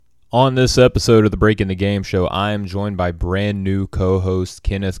On this episode of the Breaking the Game show, I am joined by brand new co-host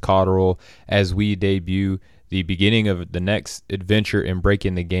Kenneth Cotterill as we debut the beginning of the next adventure in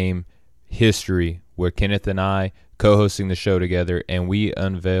Breaking the Game history, where Kenneth and I co-hosting the show together, and we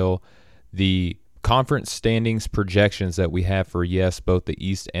unveil the conference standings projections that we have for, yes, both the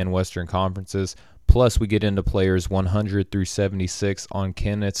East and Western conferences. Plus, we get into players 100 through 76 on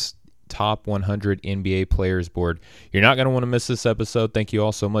Kenneth's top 100 NBA players board. You're not going to want to miss this episode. Thank you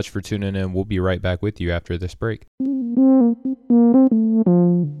all so much for tuning in. We'll be right back with you after this break.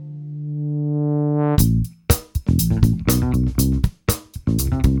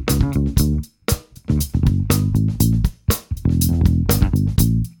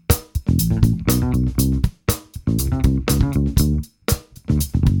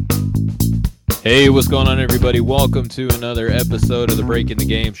 Hey, what's going on, everybody? Welcome to another episode of the Breaking the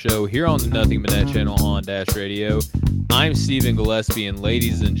Game show here on the Nothing But Net channel on Dash Radio. I'm Stephen Gillespie, and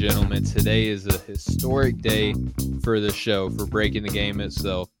ladies and gentlemen, today is a historic day for the show, for Breaking the Game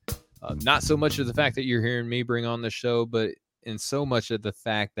itself. Not so much of the fact that you're hearing me bring on the show, but in so much of the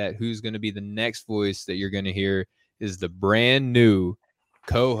fact that who's going to be the next voice that you're going to hear is the brand new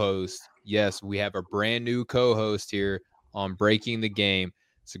co-host. Yes, we have a brand new co-host here on Breaking the Game.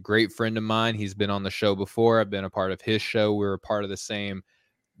 It's a great friend of mine. He's been on the show before. I've been a part of his show. We're a part of the same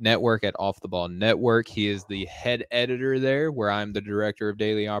network at Off the Ball Network. He is the head editor there, where I'm the director of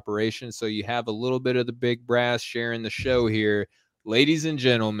daily operations. So you have a little bit of the big brass sharing the show here. Ladies and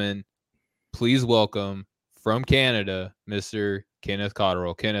gentlemen, please welcome from Canada, Mr. Kenneth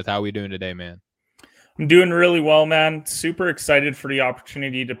Cotterill. Kenneth, how are we doing today, man? I'm doing really well, man. Super excited for the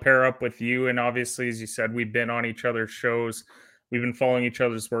opportunity to pair up with you. And obviously, as you said, we've been on each other's shows. We've been following each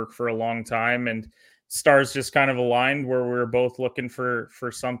other's work for a long time, and stars just kind of aligned where we're both looking for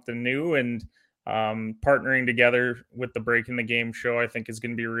something new, and partnering together with the Breaking the Game show, I think, is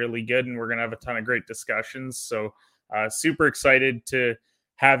going to be really good, and we're going to have a ton of great discussions. So super excited to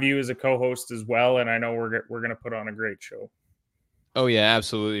have you as a co-host as well, and I know we're going to put on a great show. Oh, yeah,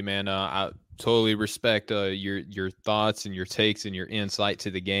 absolutely, man. I totally respect your thoughts and your takes and your insight to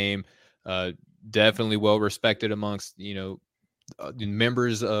the game. Definitely well respected amongst,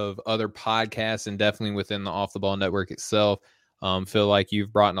 members of other podcasts, and definitely within the Off the Ball network itself. Feel like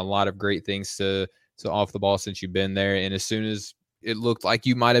you've brought in a lot of great things to Off the Ball since you've been there. And as soon as it looked like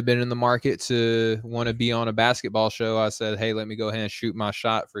you might have been in the market to want to be on a basketball show, I said, hey, let me go ahead and shoot my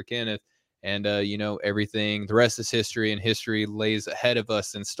shot for Kenneth. And, everything, the rest is history, and history lays ahead of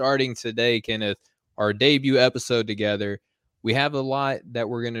us. And starting today, Kenneth, our debut episode together, we have a lot that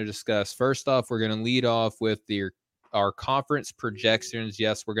we're going to discuss. First off, we're going to lead off with our conference projections.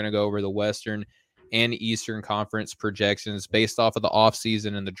 Yes, we're going to go over the Western and Eastern Conference projections based off of the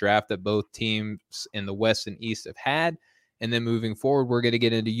offseason and the draft that both teams in the West and East have had. And then moving forward, we're going to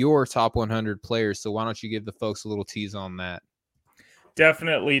get into your top 100 players. So why don't you give the folks a little tease on that?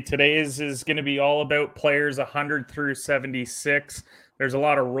 Definitely. Today's is going to be all about players 100 through 76. There's a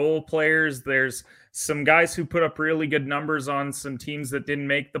lot of role players. There's some guys who put up really good numbers on some teams that didn't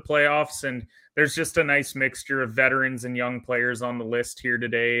make the playoffs. And there's just a nice mixture of veterans and young players on the list here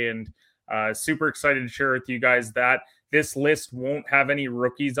today. And super excited to share with you guys that this list won't have any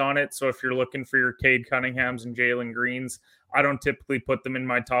rookies on it. So if you're looking for your Cade Cunninghams and Jalen Greens, I don't typically put them in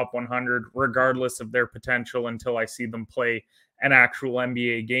my top 100, regardless of their potential, until I see them play an actual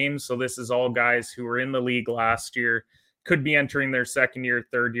NBA game. So this is all guys who were in the league last year, could be entering their second year,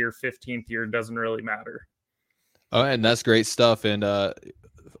 third year, 15th year. Doesn't really matter. Oh, and that's great stuff. And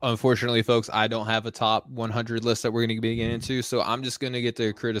unfortunately, folks, I don't have a top 100 list that we're going to be getting into, so I'm just going to get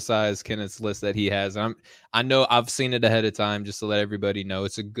to criticize Kenneth's list that he has. I know I've seen it ahead of time, just to let everybody know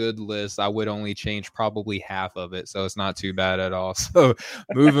it's a good list. I would only change probably half of it, so it's not too bad at all. So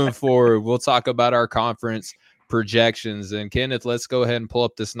moving forward, we'll talk about our conference projections. And Kenneth, let's go ahead and pull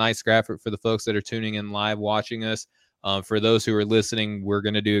up this nice graphic for the folks that are tuning in live watching us. For those who are listening, we're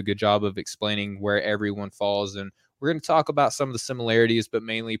going to do a good job of explaining where everyone falls, and we're going to talk about some of the similarities, but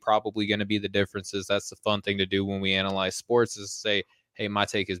mainly probably going to be the differences. That's the fun thing to do when we analyze sports, is say, hey, my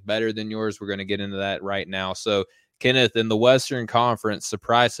take is better than yours. We're going to get into that right now. So, Kenneth, in the Western Conference,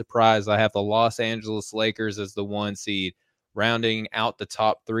 surprise, surprise, I have the Los Angeles Lakers as the 1 seed. Rounding out the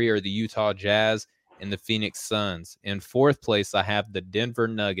top 3 are the Utah Jazz and the Phoenix Suns. In 4th place, I have the Denver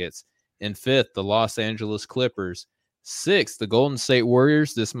Nuggets. In 5th, the Los Angeles Clippers. 6th, the Golden State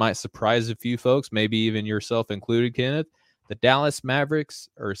Warriors. This might surprise a few folks, maybe even yourself included, Kenneth. The Dallas Mavericks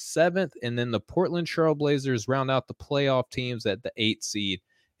are 7th, and then the Portland Trail Blazers round out the playoff teams at the 8th seed.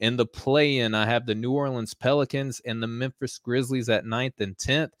 In the play-in, I have the New Orleans Pelicans and the Memphis Grizzlies at 9th and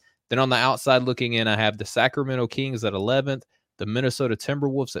 10th. Then on the outside looking in, I have the Sacramento Kings at 11th, the Minnesota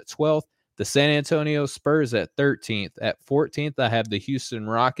Timberwolves at 12th, the San Antonio Spurs at 13th. At 14th, I have the Houston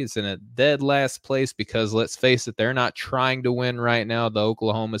Rockets in a dead last place because, let's face it, they're not trying to win right now, the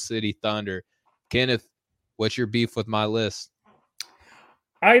Oklahoma City Thunder. Kenneth, what's your beef with my list?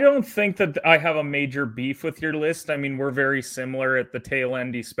 I don't think that I have a major beef with your list. I mean, we're very similar at the tail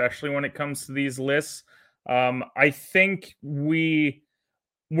end, especially when it comes to these lists. I think we're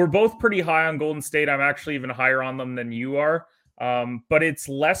both pretty high on Golden State. I'm actually even higher on them than you are. But it's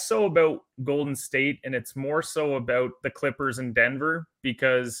less so about Golden State and it's more so about the Clippers and Denver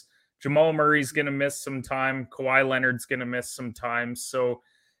because Jamal Murray's going to miss some time. Kawhi Leonard's going to miss some time. So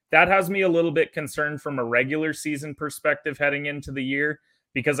that has me a little bit concerned from a regular season perspective heading into the year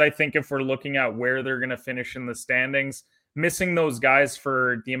because I think if we're looking at where they're going to finish in the standings, missing those guys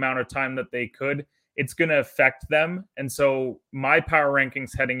for the amount of time that they could, it's going to affect them. And so my power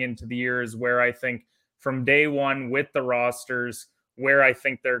rankings heading into the year is where I think from day one with the rosters, where I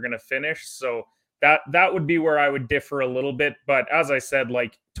think they're going to finish. So that would be where I would differ a little bit. But as I said,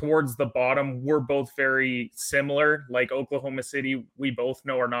 like towards the bottom, we're both very similar. Like Oklahoma City, we both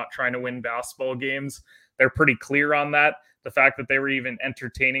know are not trying to win basketball games. They're pretty clear on that. The fact that they were even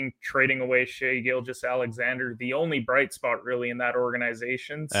entertaining trading away Shea Gilgeous-Alexander, the only bright spot really in that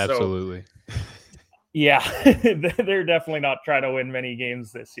organization. Absolutely. So, yeah, they're definitely not trying to win many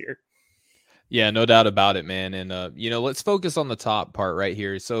games this year. Yeah, no doubt about it, man. And, let's focus on the top part right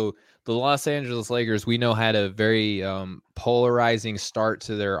here. So the Los Angeles Lakers, we know, had a very polarizing start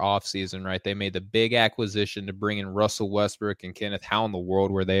to their offseason, right? They made the big acquisition to bring in Russell Westbrook and Kenneth. How in the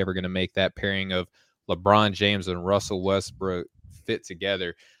world were they ever going to make that pairing of LeBron James and Russell Westbrook fit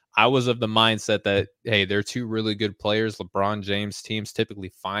together? I was of the mindset that, hey, they're two really good players. LeBron James teams typically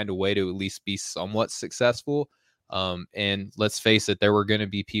find a way to at least be somewhat successful. And let's face it, there were going to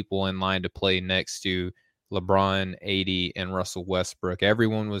be people in line to play next to LeBron, AD, and Russell Westbrook.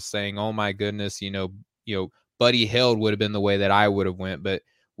 Everyone was saying, "Oh my goodness, Buddy Hield would have been the way that I would have went." But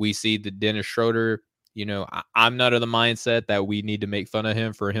we see the Dennis Schroeder. I'm not of the mindset that we need to make fun of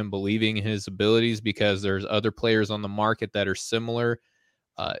him for him believing in his abilities because there's other players on the market that are similar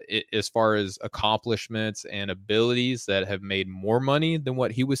as far as accomplishments and abilities that have made more money than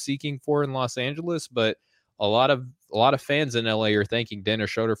what he was seeking for in Los Angeles. But a lot of fans in LA are thanking Dennis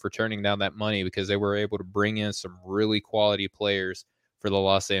Schroeder for turning down that money because they were able to bring in some really quality players for the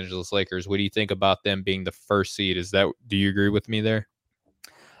Los Angeles Lakers. What do you think about them being the first seed? Do you agree with me there?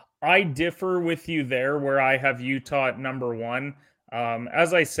 I differ with you there where I have Utah at number one.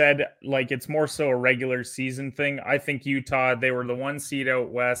 As I said, like it's more so a regular season thing. I think Utah, they were the one seed out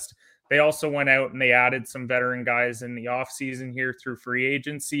west. They also went out and they added some veteran guys in the offseason here through free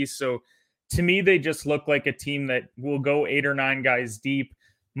agency. So to me, they just look like a team that will go 8 or 9 guys deep.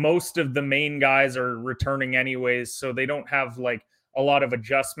 Most of the main guys are returning anyways, so they don't have like a lot of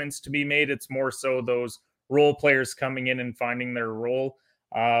adjustments to be made. It's more so those role players coming in and finding their role.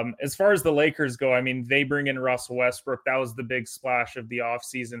 As far as the Lakers go, I mean, they bring in Russell Westbrook. That was the big splash of the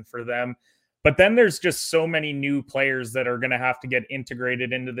offseason for them. But then there's just so many new players that are going to have to get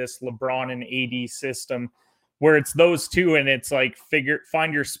integrated into this LeBron and AD system where it's those two and it's like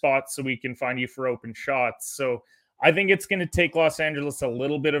find your spots so we can find you for open shots. So I think it's going to take Los Angeles a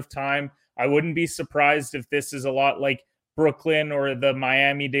little bit of time. I wouldn't be surprised if this is a lot like Brooklyn or the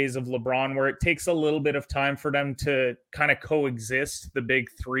Miami days of LeBron, where it takes a little bit of time for them to kind of coexist, the big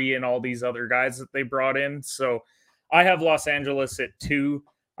three and all these other guys that they brought in. So I have Los Angeles at 2.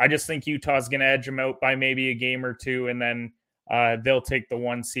 I just think Utah's going to edge them out by maybe a game or two, and then they'll take the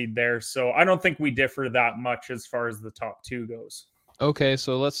 1 seed there. So I don't think we differ that much as far as the top 2 goes. Okay,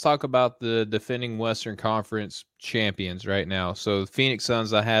 so let's talk about the defending Western Conference champions right now. So the Phoenix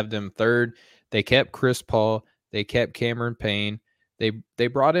Suns, I have them 3rd. They kept Chris Paul. They kept Cameron Payne. They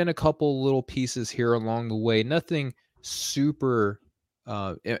brought in a couple little pieces here along the way. Nothing super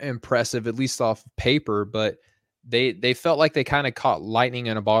impressive, at least off paper, but they felt like they kind of caught lightning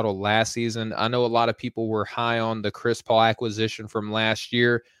in a bottle last season. I know a lot of people were high on the Chris Paul acquisition from last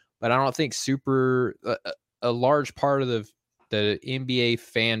year, but I don't think a large part of the NBA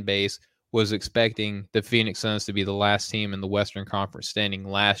fan base was expecting the Phoenix Suns to be the last team in the Western Conference standing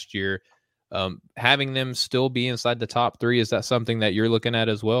last year. Having them still be inside the top 3, is that something that you're looking at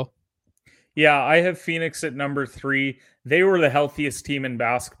as well? Yeah, I have Phoenix at number 3. They were the healthiest team in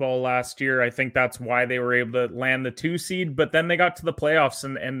basketball last year. I think that's why they were able to land the 2 seed, but then they got to the playoffs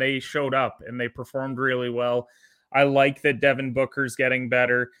and they showed up and they performed really well. I like that Devin Booker's getting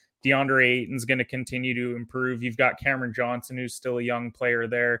better. DeAndre Ayton's going to continue to improve. You've got Cameron Johnson, who's still a young player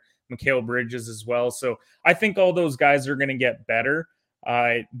there, Mikal Bridges as well. So I think all those guys are going to get better.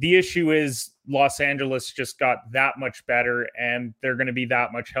 The issue is Los Angeles just got that much better, and they're going to be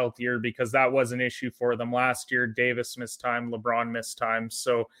that much healthier because that was an issue for them last year. Davis missed time, LeBron missed time.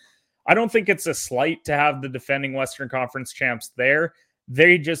 So I don't think it's a slight to have the defending Western Conference champs there.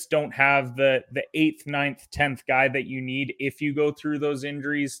 They just don't have the 8th, 9th, 10th guy that you need if you go through those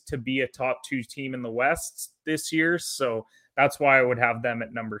injuries to be a top 2 team in the West this year. So that's why I would have them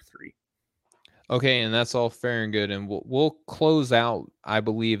at number 3. Okay, and that's all fair and good. And we'll close out, I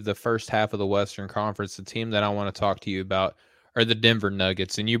believe, the first half of the Western Conference. The team that I want to talk to you about are the Denver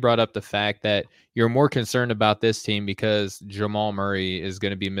Nuggets. And you brought up the fact that you're more concerned about this team because Jamal Murray is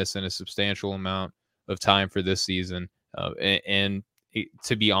going to be missing a substantial amount of time for this season.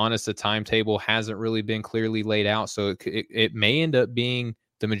 To be honest, the timetable hasn't really been clearly laid out. So it may end up being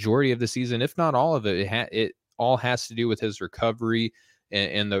the majority of the season, if not all of it. It all has to do with his recovery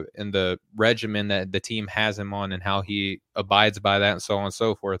and the regimen that the team has him on and how he abides by that and so on and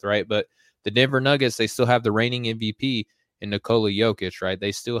so forth, right? But the Denver Nuggets, they still have the reigning MVP in Nikola Jokic, right?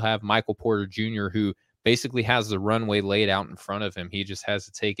 They still have Michael Porter Jr., who basically has the runway laid out in front of him. He just has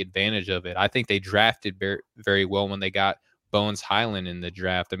to take advantage of it. I think they drafted very, very well when they got Bones Highland in the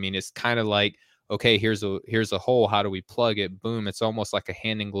draft. I mean, it's kind of like, okay, here's a hole. How do we plug it? Boom. It's almost like a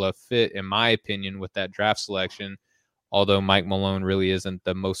hand in glove fit, in my opinion, with that draft selection. Although Mike Malone really isn't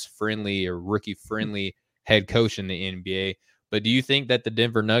the most friendly or rookie-friendly head coach in the NBA. But do you think that the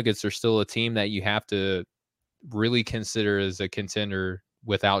Denver Nuggets are still a team that you have to really consider as a contender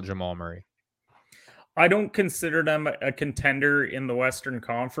without Jamal Murray? I don't consider them a contender in the Western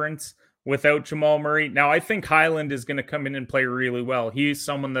Conference without Jamal Murray. Now, I think Highland is going to come in and play really well. He's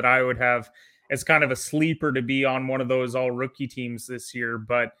someone that I would have as kind of a sleeper to be on one of those all-rookie teams this year.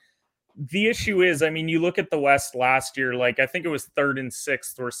 But the issue is, I mean, you look at the West last year, like I think it was 3rd and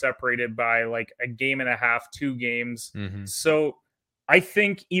 6th were separated by like a game and a half, 2 games. Mm-hmm. So I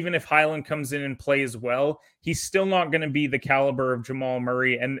think even if Highland comes in and plays well, he's still not going to be the caliber of Jamal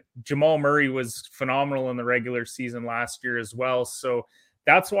Murray. And Jamal Murray was phenomenal in the regular season last year as well. So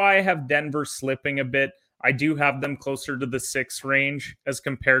that's why I have Denver slipping a bit. I do have them closer to the 6 range as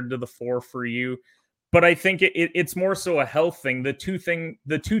compared to the 4 for you. But I think it's more so a health thing. The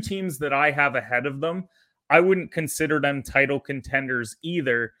two teams that I have ahead of them, I wouldn't consider them title contenders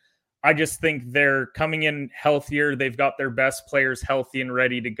either. I just think they're coming in healthier. They've got their best players healthy and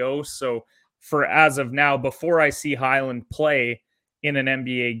ready to go. So for as of now, before I see Highland play in an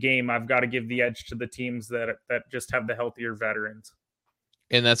NBA game, I've got to give the edge to the teams that just have the healthier veterans.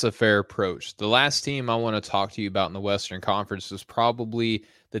 And that's a fair approach. The last team I want to talk to you about in the Western Conference is probably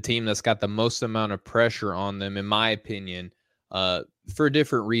the team that's got the most amount of pressure on them, in my opinion, for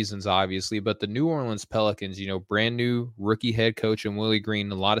different reasons, obviously. But the New Orleans Pelicans, brand new rookie head coach and Willie Green,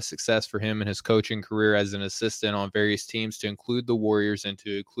 a lot of success for him in his coaching career as an assistant on various teams, to include the Warriors and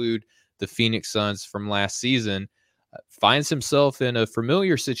to include the Phoenix Suns from last season. Finds himself in a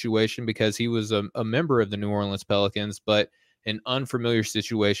familiar situation because he was a member of the New Orleans Pelicans, but an unfamiliar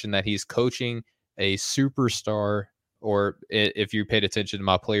situation that he's coaching a superstar, or if you paid attention to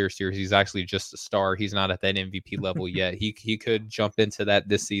my players here, he's actually just a star. He's not at that MVP level yet. He could jump into that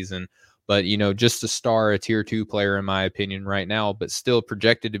this season, but just a star, a tier 2 player in my opinion right now, but still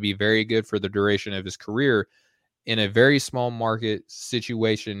projected to be very good for the duration of his career in a very small market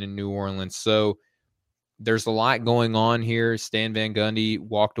situation in New Orleans. So there's a lot going on here. Stan Van Gundy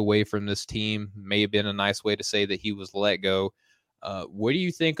walked away from this team. May have been a nice way to say that he was let go. What do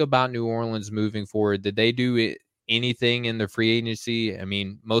you think about New Orleans moving forward? Did they do anything in the free agency? I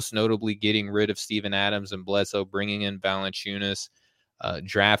mean, most notably getting rid of Steven Adams and Bledsoe, bringing in Valanciunas,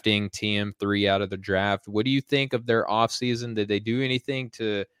 drafting TM3 out of the draft. What do you think of their offseason? Did they do anything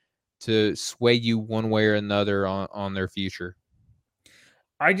to sway you one way or another on their future?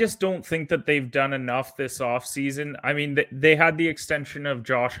 I just don't think that they've done enough this offseason. I mean, they had the extension of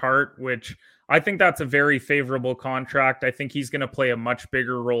Josh Hart, which I think that's a very favorable contract. I think he's going to play a much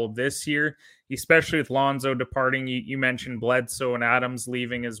bigger role this year, especially with Lonzo departing. You mentioned Bledsoe and Adams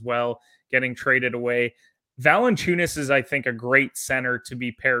leaving as well, getting traded away. Valanciunas is, I think, a great center to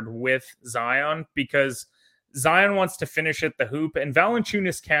be paired with Zion, because Zion wants to finish at the hoop, and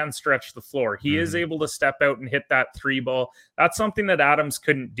Valanciunas can stretch the floor. He is able to step out and hit that 3 ball. That's something that Adams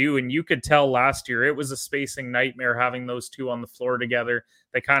couldn't do, and you could tell last year it was a spacing nightmare having those two on the floor together.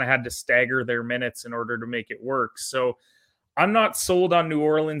 They kind of had to stagger their minutes in order to make it work. So I'm not sold on New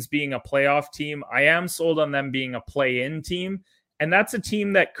Orleans being a playoff team. I am sold on them being a play-in team, and that's a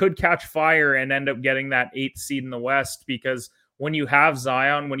team that could catch fire and end up getting that 8th seed in the West, because when you have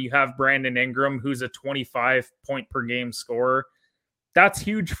Zion, when you have Brandon Ingram, who's a 25 point per game scorer, that's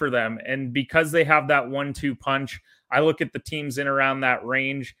huge for them. And because they have that 1-2 punch, I look at the teams in around that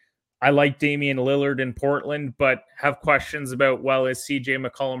range. I like Damian Lillard in Portland, but have questions about, well, is CJ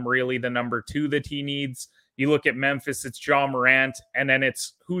McCollum really the number 2 that he needs? You look at Memphis, it's Ja Morant, and then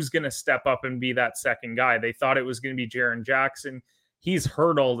it's who's going to step up and be that second guy. They thought it was going to be Jaren Jackson. He's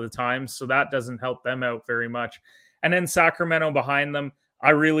hurt all the time, so that doesn't help them out very much. And then Sacramento behind them,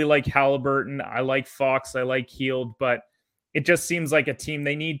 I really like Halliburton. I like Fox. I like Hield, but it just seems like a team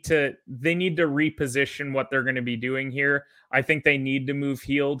they need to reposition what they're going to be doing here. I think they need to move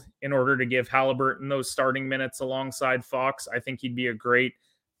Hield in order to give Halliburton those starting minutes alongside Fox. I think he'd be a great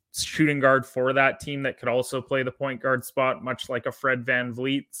shooting guard for that team that could also play the point guard spot, much like a Fred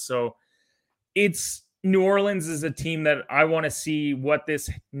VanVleet. So it's New Orleans is a team that I want to see what this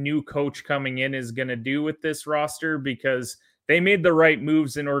new coach coming in is going to do with this roster, because they made the right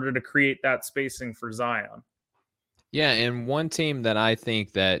moves in order to create that spacing for Zion. Yeah, and one team that I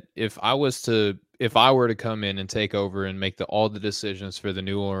think that if I were to come in and take over and make all the decisions for the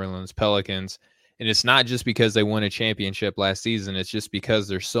New Orleans Pelicans, and it's not just because they won a championship last season, it's just because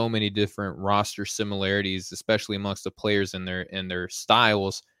there's so many different roster similarities, especially amongst the players and their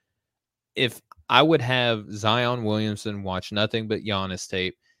styles. If I would have Zion Williamson watch nothing but Giannis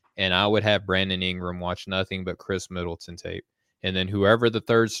tape, and I would have Brandon Ingram watch nothing but Chris Middleton tape. And then whoever the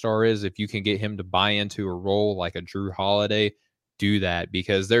third star is, if you can get him to buy into a role like a Drew Holiday, do that,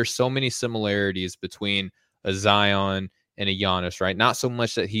 because there's so many similarities between a Zion and a Giannis, right? Not so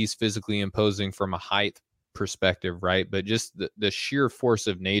much that he's physically imposing from a height perspective, right? But just the sheer force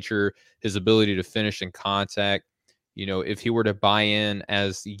of nature, his ability to finish in contact. You know, if he were to buy in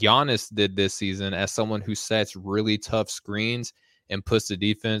as Giannis did this season, as someone who sets really tough screens and puts the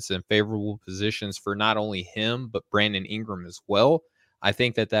defense in favorable positions for not only him, but Brandon Ingram as well, I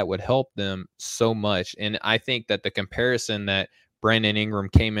think that would help them so much. And I think that the comparison that Brandon Ingram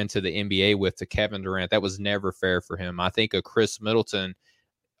came into the NBA with to Kevin Durant, that was never fair for him. I think a Chris Middleton,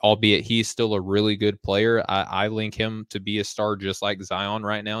 albeit he's still a really good player, I link him to be a star just like Zion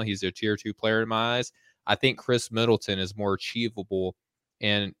right now. He's a tier 2 player in my eyes. I think Chris Middleton is more achievable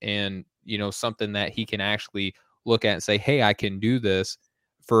and you know, something that he can actually look at and say, hey, I can do this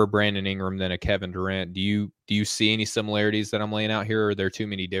for a Brandon Ingram than a Kevin Durant. Do you see any similarities that I'm laying out here, or are there too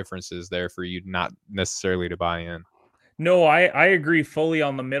many differences there for you not necessarily to buy in? No, I agree fully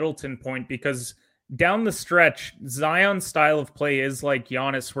on the Middleton point, because down the stretch, Zion's style of play is like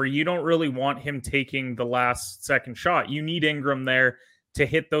Giannis, where you don't really want him taking the last second shot. You need Ingram there to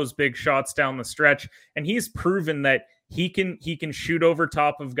hit those big shots down the stretch. And he's proven that he can shoot over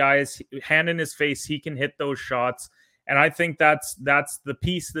top of guys, hand in his face, he can hit those shots. And I think that's the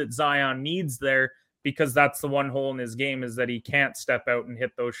piece that Zion needs there, because that's the one hole in his game, is that he can't step out and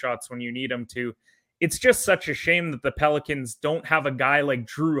hit those shots when you need him to. It's just such a shame that the Pelicans don't have a guy like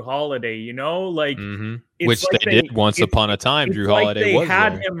Drew Holiday, you know, like which like they did once upon a time. Drew Holiday was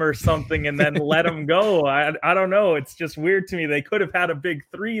had there. him or something and then let him go. I don't know. It's just weird to me. They could have had a big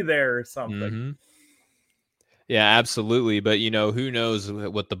 3 there or something. Yeah, absolutely. But, you know, who knows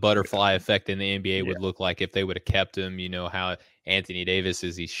what the butterfly effect in the NBA would look like if they would have kept him, you know, how Anthony Davis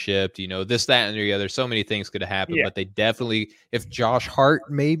is he shipped, you know, this, that, and the other. So many things could have happened, but they definitely, if Josh Hart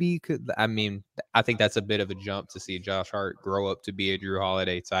maybe could, I mean, I think that's a bit of a jump to see Josh Hart grow up to be a Drew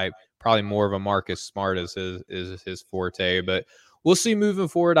Holiday type, probably more of a Marcus Smart is his forte, but we'll see moving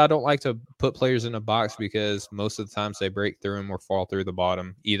forward. I don't like to put players in a box because most of the times they break through them or fall through the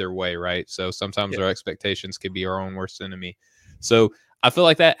bottom either way, right? So sometimes our expectations could be our own worst enemy. So I feel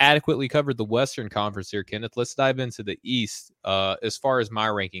like that adequately covered the Western Conference here, Kenneth. Let's dive into the East. As far as my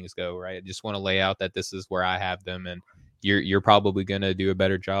rankings go, right? I just want to lay out that this is where I have them, and you're probably going to do a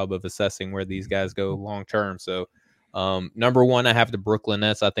better job of assessing where these guys go long term. So number 1, I have the Brooklyn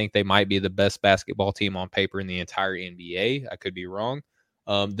Nets. I think they might be the best basketball team on paper in the entire NBA. I could be wrong.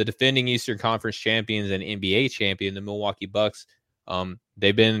 The defending Eastern Conference champions and NBA champion, the Milwaukee Bucks,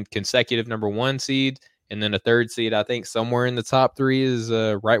 they've been consecutive number 1 seed and then a 3rd seed. I think somewhere in the top 3 is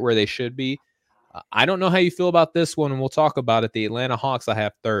right where they should be. I don't know how you feel about this one, and we'll talk about it. The Atlanta Hawks, I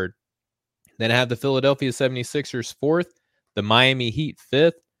have 3rd. Then I have the Philadelphia 76ers 4th, the Miami Heat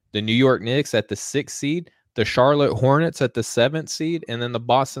 5th, the New York Knicks at the 6th seed, the Charlotte Hornets at the 7th seed, and then the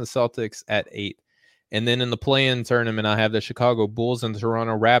Boston Celtics at 8th. And then in the play-in tournament, I have the Chicago Bulls and the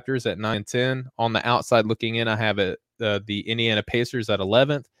Toronto Raptors at 9 and 10. On the outside looking in, I have the Indiana Pacers at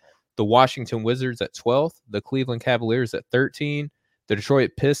 11th, the Washington Wizards at 12th, the Cleveland Cavaliers at 13, the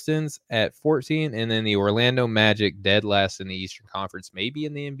Detroit Pistons at 14, and then the Orlando Magic dead last in the Eastern Conference, maybe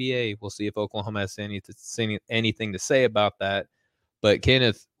in the NBA. We'll see if Oklahoma has anything to say about that. But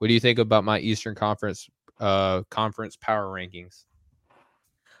Kenneth, what do you think about my Eastern Conference power rankings?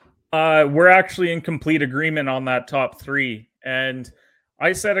 We're actually in complete agreement on that top three. And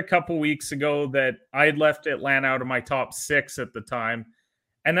I said a couple weeks ago that I had left Atlanta out of my top six at the time.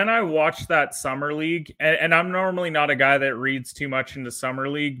 And then I watched that summer league, and I'm normally not a guy that reads too much into summer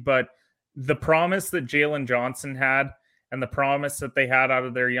league, but the promise that Jalen Johnson had and the promise that they had out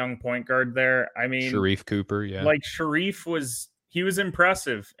of their young point guard there, I mean, Sharif Cooper, yeah. like Sharif he was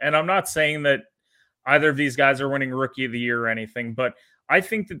impressive. And I'm not saying that either of these guys are winning rookie of the year or anything, but I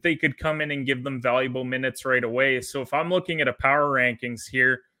think that they could come in and give them valuable minutes right away. So if I'm looking at a power rankings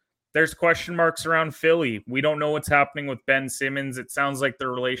here, there's question marks around Philly. We don't know what's happening with Ben Simmons. It sounds like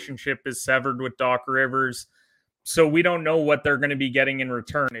their relationship is severed with Doc Rivers. So we don't know what they're going to be getting in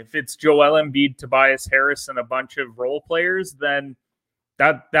return. If it's Joel Embiid, Tobias Harris, and a bunch of role players, then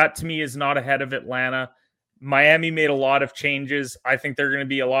that to me is not ahead of Atlanta. Miami made a lot of changes. I think they're going to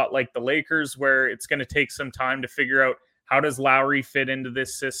be a lot like the Lakers, where it's going to take some time to figure out how does Lowry fit into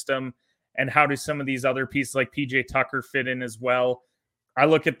this system and how do some of these other pieces like PJ Tucker fit in as well. I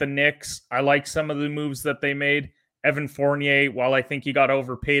look at the Knicks. I like some of the moves that they made. Evan Fournier, while I think he got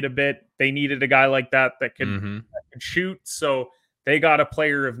overpaid a bit, they needed a guy like that that could shoot. So they got a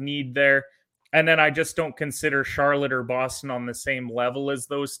player of need there. And then I just don't consider Charlotte or Boston on the same level as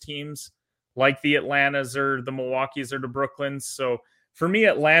those teams, like the Atlantas or the Milwaukees or the Brooklyns. So for me,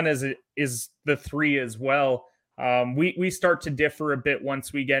 Atlanta is the three as well. We start to differ a bit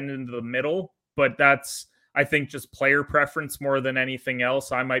once we get into the middle, but that's, I think, just player preference more than anything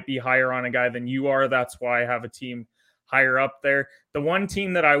else. I might be higher on a guy than you are. That's why I have a team higher up there. The one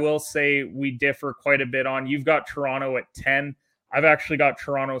team that I will say we differ quite a bit on, you've got Toronto at 10. I've actually got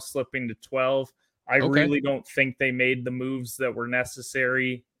Toronto slipping to 12. I really don't think they made the moves that were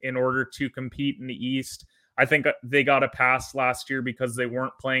necessary in order to compete in the East. I think they got a pass last year because they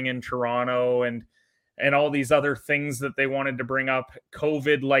weren't playing in Toronto and all these other things that they wanted to bring up.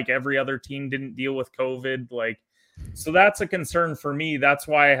 COVID, like every other team, didn't deal with COVID. So that's a concern for me. That's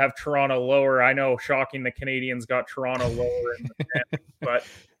why I have Toronto lower. I know, shocking, the Canadians got Toronto lower in the standings, but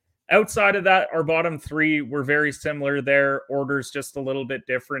outside of that, our bottom three were very similar. Their order's just a little bit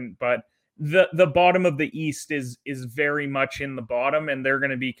different, but the bottom of the East is very much in the bottom, and they're going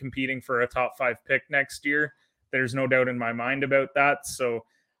to be competing for a top 5 pick next year. There's no doubt in my mind about that. So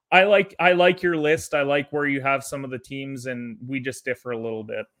I like your list. I like where you have some of the teams, and we just differ a little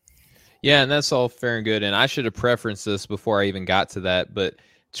bit. Yeah, and that's all fair and good. And I should have preferenced this before I even got to that. But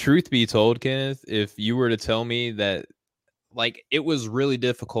truth be told, Kenneth, if you were to tell me that, like, it was really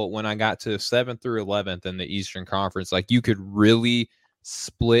difficult when I got to 7th through 11th in the Eastern Conference, like, you could really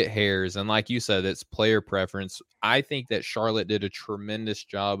split hairs. And like you said, it's player preference. I think that Charlotte did a tremendous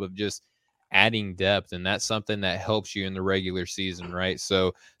job of just adding depth, and that's something that helps you in the regular season, right?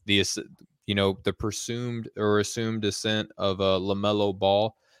 So the presumed or assumed descent of LaMelo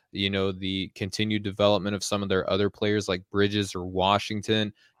Ball, the continued development of some of their other players like Bridges or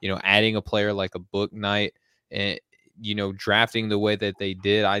Washington, adding a player like a Book Knight, and drafting the way that they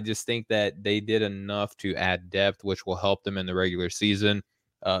did. I just think that they did enough to add depth, which will help them in the regular season.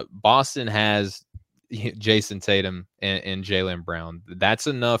 Boston has Jason Tatum and Jaylen Brown. That's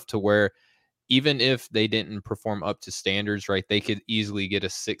enough to where even if they didn't perform up to standards, right, they could easily get a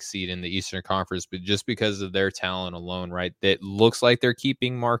 6th seed in the Eastern Conference, but just because of their talent alone, right, that looks like they're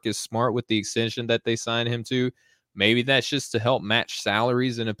keeping Marcus Smart with the extension that they signed him to. Maybe that's just to help match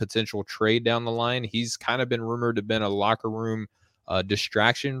salaries in a potential trade down the line. He's kind of been rumored to have been a locker room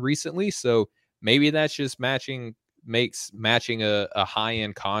distraction recently, so maybe that's just matching a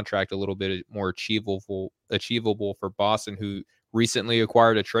high-end contract a little bit more achievable for Boston, who recently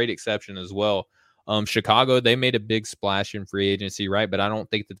acquired a trade exception as well. Chicago, they made a big splash in free agency, right? But I don't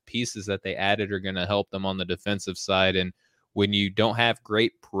think that the pieces that they added are going to help them on the defensive side. And when you don't have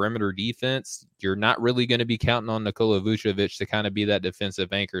great perimeter defense, you're not really going to be counting on Nikola Vucevic to kind of be that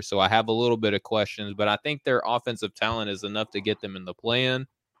defensive anchor. So I have a little bit of questions, but I think their offensive talent is enough to get them in the play-in.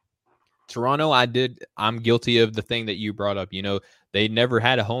 Toronto, I'm guilty of the thing that you brought up. They never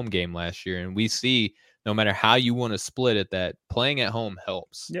had a home game last year, and we see no matter how you want to split it, that playing at home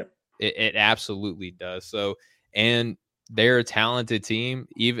helps. Yep. It absolutely does. So, and they're a talented team.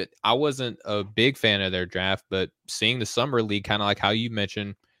 Even I wasn't a big fan of their draft, but seeing the summer league, kind of like how you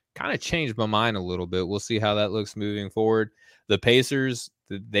mentioned, kind of changed my mind a little bit. We'll see how that looks moving forward. The Pacers,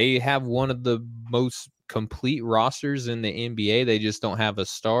 they have one of the most complete rosters in the NBA. They just don't have a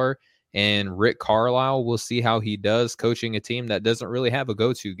star. And Rick Carlisle, we'll see how he does coaching a team that doesn't really have a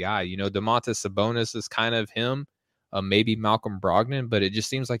go-to guy. Domantas Sabonis is kind of him, maybe Malcolm Brogdon, but it just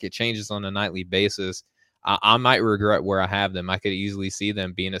seems like it changes on a nightly basis. I might regret where I have them. I could easily see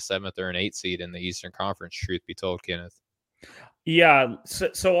them being a 7th or an 8th seed in the Eastern Conference, truth be told, Kenneth. Yeah,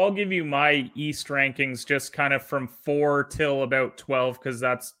 so I'll give you my East rankings just kind of from 4 till about 12 because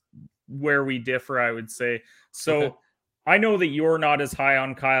that's where we differ, I would say. Okay. So I know that you're not as high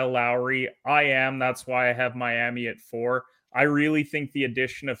on Kyle Lowry. I am. That's why I have Miami at 4. I really think the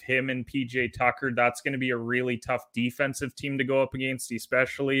addition of him and PJ Tucker, that's going to be a really tough defensive team to go up against,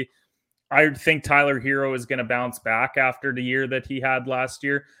 especially. I think Tyler Hero is going to bounce back after the year that he had last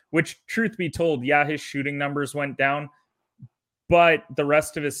year, which, truth be told, yeah, his shooting numbers went down, but the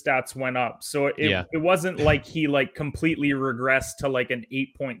rest of his stats went up. So Yeah. it wasn't like he like completely regressed to like an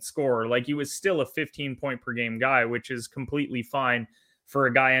 8-point scorer. Like he was still a 15-point per game guy, which is completely fine for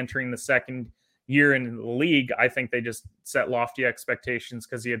a guy entering the second year in the league. I think they just set lofty expectations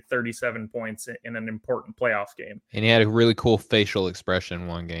because he had 37 points in an important playoff game. And he had a really cool facial expression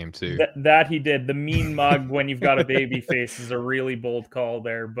one game too. That he did. The mean mug when you've got a baby face is a really bold call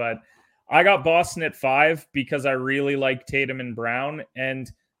there, but I got Boston at 5 because I really like Tatum and Brown,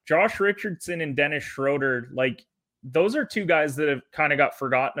 and Josh Richardson and Dennis Schroeder. Like those are two guys that have kind of got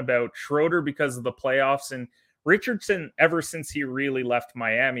forgotten about. Schroeder because of the playoffs, and Richardson ever since he really left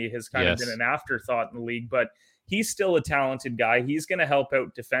Miami has kind of been Yes. an afterthought in the league. But he's still a talented guy. He's going to help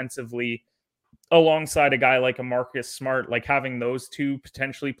out defensively alongside a guy like a Marcus Smart. Like having those two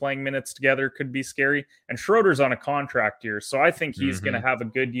potentially playing minutes together could be scary. And Schroeder's on a contract year, so I think he's going to have a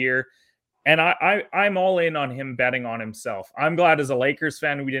good year. And I'm all in on him betting on himself. I'm glad as a Lakers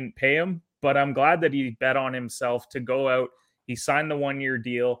fan we didn't pay him, but I'm glad that he bet on himself to go out. He signed the 1-year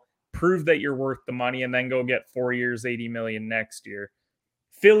deal, prove that you're worth the money, and then go get 4 years, 80 million next year.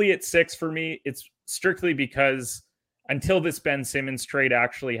 Philly at 6 for me. It's strictly because until this Ben Simmons trade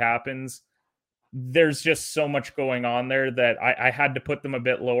actually happens, there's just so much going on there that I had to put them a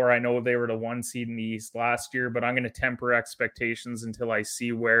bit lower. I know they were the 1 seed in the East last year, but I'm going to temper expectations until I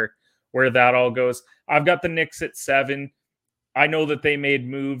see where that all goes. I've got the Knicks at 7. I know that they made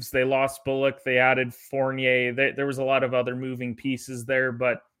moves. They lost Bullock. They added Fournier. There was a lot of other moving pieces there,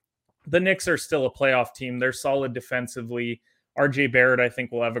 but the Knicks are still a playoff team. They're solid defensively. RJ Barrett, I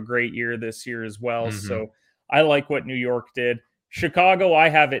think, will have a great year this year as well. Mm-hmm. So I like what New York did. Chicago, I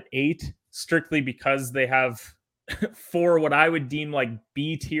have at 8, strictly because they have 4 what I would deem like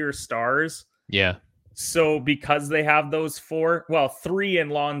B tier stars. Yeah. So because they have those 4, well, 3 in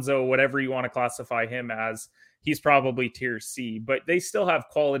Lonzo, whatever you want to classify him as, he's probably tier C. But they still have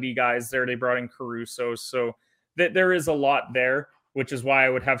quality guys there. They brought in Caruso, so that there is a lot there, which is why I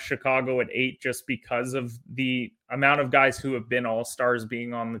would have Chicago at 8, just because of the amount of guys who have been all-stars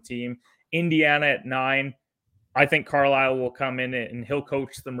being on the team. Indiana at 9. I think Carlisle will come in and he'll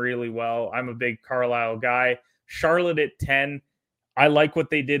coach them really well. I'm a big Carlisle guy. Charlotte at 10. I like what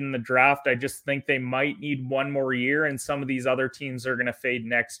they did in the draft. I just think they might need one more year, and some of these other teams are going to fade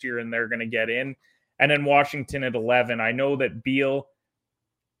next year and they're going to get in. And then Washington at 11. I know that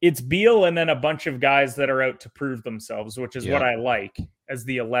it's Beal and then a bunch of guys that are out to prove themselves, which is what I like as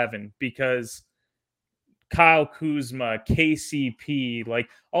the 11, because Kyle Kuzma, KCP, like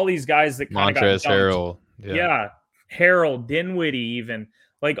all these guys that kind of got dumped. Harrell. Yeah. Harold, Dinwiddie, even.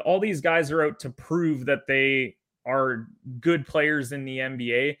 Like all these guys are out to prove that they are good players in the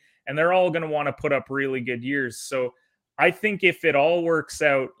NBA, and they're all going to want to put up really good years. So I think if it all works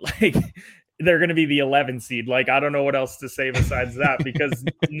out, like they're going to be the 11 seed. Like, I don't know what else to say besides that, because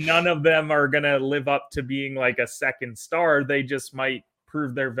none of them are going to live up to being like a second star. They just might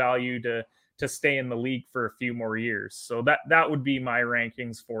prove their value to stay in the league for a few more years. So that would be my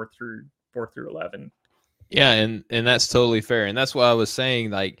rankings 4 through 11. Yeah, and that's totally fair. And that's what I was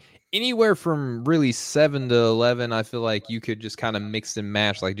saying, like anywhere from really 7 to 11, I feel like you could just kind of mix and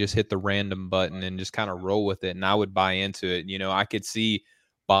match, like just hit the random button and just kind of roll with it. And I would buy into it. You know, I could see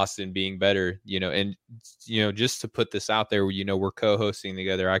Boston being better, you know, and, you know, just to put this out there, you know, we're co-hosting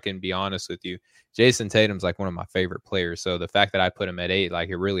together. I can be honest with you. Jason Tatum's like one of my favorite players. So the fact that I put him at 8, like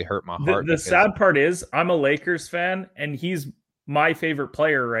it really hurt my heart. The sad part is I'm a Lakers fan and he's my favorite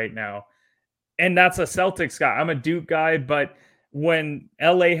player right now. And that's a Celtics guy. I'm a Duke guy, but when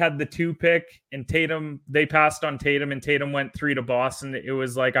LA had the 2 pick and Tatum, they passed on Tatum and Tatum went 3 to Boston, it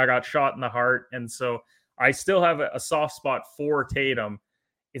was like I got shot in the heart. And so I still have a soft spot for Tatum.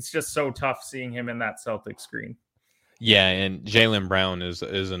 It's just so tough seeing him in that Celtics screen. Yeah, and Jaylen Brown is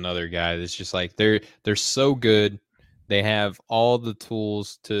another guy that's just like they're so good. They have all the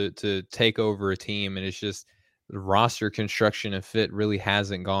tools to take over a team, and it's just the roster construction and fit really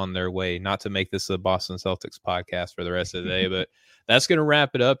hasn't gone their way. Not to make this a Boston Celtics podcast for the rest of the day, but that's going to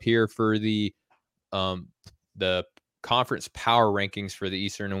wrap it up here for the conference power rankings for the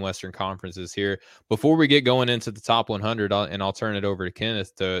Eastern and Western conferences here. Before we get going into the top 100, I'll turn it over to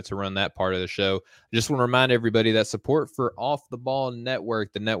Kenneth to run that part of the show. I just want to remind everybody that support for Off the Ball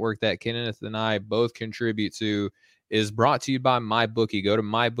Network, the network that Kenneth and I both contribute to, is brought to you by MyBookie. Go to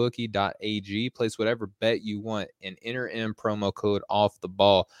mybookie.ag, place whatever bet you want, and enter in promo code Off the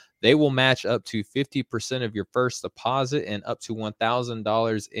Ball. They will match up to 50% of your first deposit and up to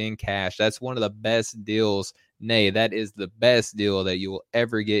 $1,000 in cash. That's one of the best deals. Nay, that is the best deal that you will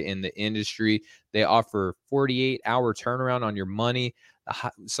ever get in the industry. They offer 48-hour turnaround on your money,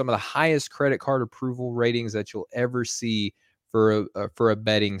 some of the highest credit card approval ratings that you'll ever see for a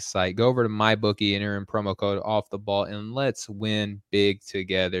betting site. Go over to MyBookie, enter in promo code Off the Ball, and let's win big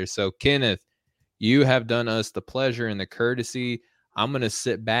together. So, Kenneth, you have done us the pleasure and the courtesy. I'm going to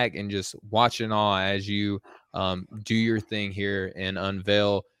sit back and just watch in awe as you do your thing here and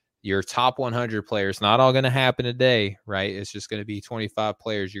unveil your top 100 players. Not all going to happen today, right? It's just going to be 25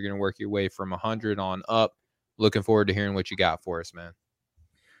 players. You're going to work your way from 100 on up. Looking forward to hearing what you got for us, man.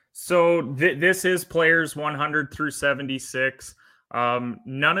 So this is players 100 through 76.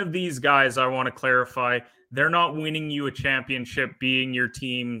 None of these guys, I want to clarify, they're not winning you a championship being your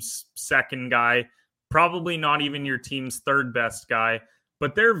team's second guy, probably not even your team's third best guy,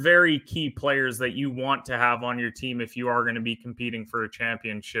 but they're very key players that you want to have on your team if you are going to be competing for a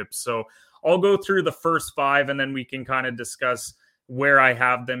championship. So I'll go through the first five and then we can kind of discuss where I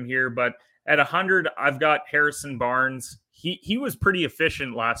have them here. But at 100, I've got Harrison Barnes. He was pretty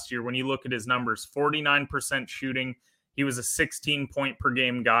efficient last year when you look at his numbers. 49% shooting. He was a 16-point per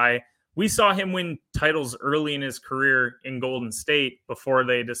game guy. We saw him win titles early in his career in Golden State before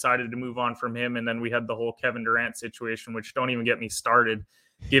they decided to move on from him. And then we had the whole Kevin Durant situation, which don't even get me started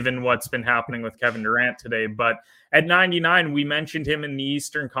given what's been happening with Kevin Durant today. But at 99, we mentioned him in the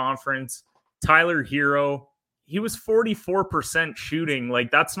Eastern Conference. Tyler Hero, he was 44% shooting.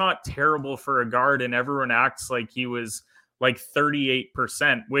 Like, that's not terrible for a guard, and everyone acts like he was like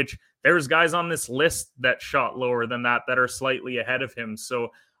 38%, which there's guys on this list that shot lower than that are slightly ahead of him. So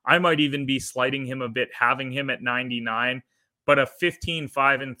I might even be slighting him a bit having him at 99, but a 15,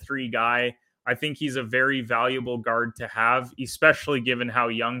 5, and 3 guy, I think he's a very valuable guard to have, especially given how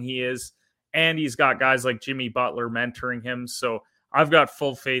young he is. And he's got guys like Jimmy Butler mentoring him. So I've got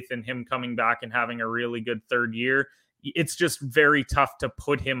full faith in him coming back and having a really good third year. It's just very tough to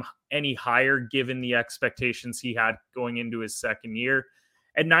put him any higher given the expectations he had going into his second year.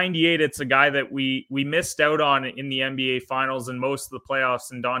 At 98, it's a guy that we missed out on in the NBA Finals and most of the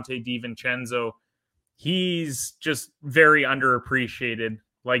playoffs in Dante DiVincenzo. He's just very underappreciated,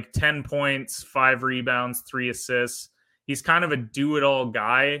 like 10 points, 5 rebounds, 3 assists. He's kind of a do-it-all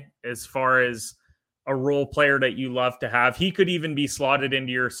guy as far as a role player that you love to have. He could even be slotted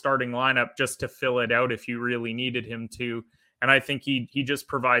into your starting lineup just to fill it out if you really needed him to. And I think he just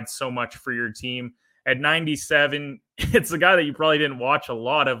provides so much for your team. At 97, it's a guy that you probably didn't watch a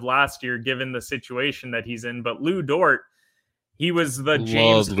lot of last year, given the situation that he's in. But Lou Dort, he was the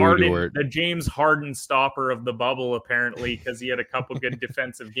James Harden stopper of the bubble, apparently, because he had a couple good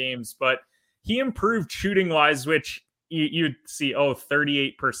defensive games. But he improved shooting-wise, which you'd see,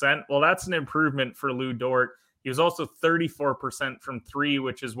 38%. Well, that's an improvement for Lou Dort. He was also 34% from 3,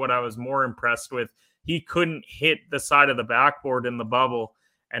 which is what I was more impressed with. He couldn't hit the side of the backboard in the bubble,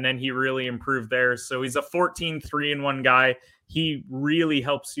 and then he really improved there. So he's a 14 3-and-1 guy. He really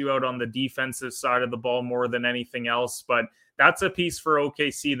helps you out on the defensive side of the ball more than anything else. But that's a piece for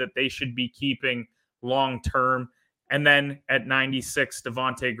OKC that they should be keeping long term. And then at 96,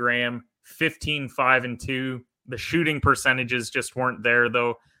 Devontae Graham, 15 5-2. The shooting percentages just weren't there,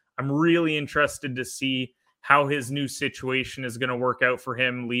 though. I'm really interested to see how his new situation is going to work out for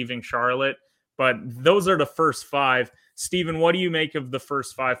him leaving Charlotte. But those are the first 5. Steven, what do you make of the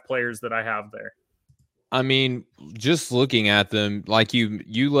first 5 players that I have there? I mean, just looking at them, like you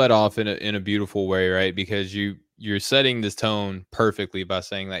led off in a beautiful way, right? Because you're setting this tone perfectly by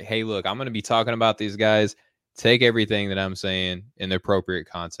saying like, hey, look, I'm going to be talking about these guys. Take everything that I'm saying in the appropriate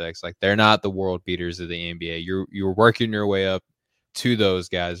context. Like, they're not the world beaters of the NBA. You're working your way up to those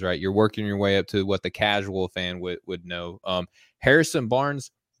guys, right? You're working your way up to what the casual fan would know. Harrison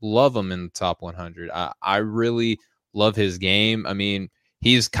Barnes, love him in the top 100. I really love his game. I mean,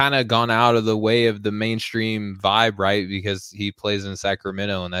 he's kind of gone out of the way of the mainstream vibe, right? Because he plays in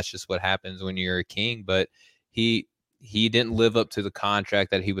Sacramento, and that's just what happens when you're a king. But he didn't live up to the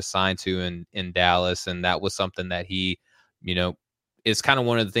contract that he was signed to in Dallas. And that was something that he, it's kind of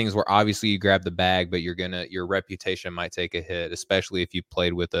one of the things where obviously you grab the bag, but your reputation might take a hit, especially if you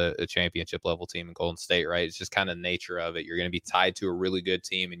played with a championship level team in Golden State, right? It's just kind of nature of it. You're going to be tied to a really good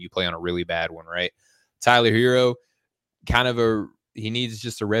team and you play on a really bad one, right? Tyler Hero, kind of he needs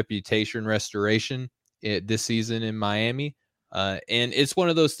just a reputation restoration this season in Miami. And it's one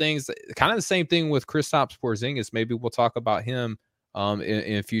of those things, kind of the same thing with Kristaps Porzingis. Maybe we'll talk about him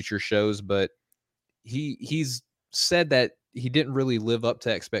in future shows, but he's said that he didn't really live up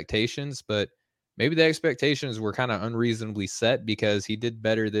to expectations, but maybe the expectations were kind of unreasonably set because he did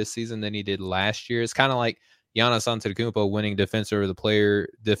better this season than he did last year. It's kind of like Giannis Antetokounmpo winning defensive player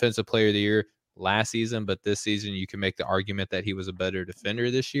of the year last season, but this season you can make the argument that he was a better defender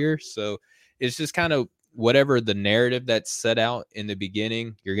this year. So it's just kind of whatever the narrative that's set out in the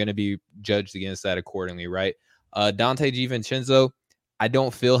beginning, you're going to be judged against that accordingly, right? Dante DiVincenzo, I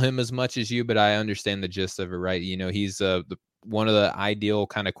don't feel him as much as you, but I understand the gist of it, right? You know, he's one of the ideal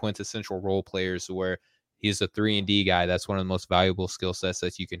kind of quintessential role players where he's a 3-and-D guy. That's one of the most valuable skill sets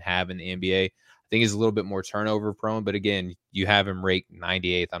that you can have in the NBA. I think he's a little bit more turnover prone, but again, you have him ranked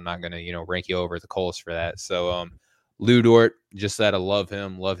 98th. I'm not going to, rank you over the coals for that. So, Lou Dort, just that I love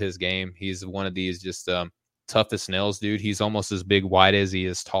him, love his game. He's one of these just tough as nails, dude. He's almost as big wide as he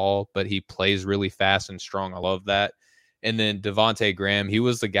is tall, but he plays really fast and strong. I love that. And then Devontae Graham, he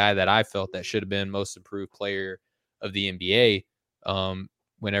was the guy that I felt that should have been most improved player of the NBA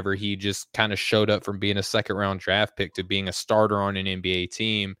whenever he just kind of showed up from being a second-round draft pick to being a starter on an NBA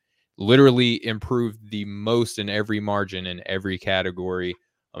team, literally improved the most in every margin in every category,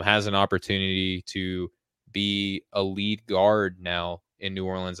 has an opportunity to be a lead guard now in New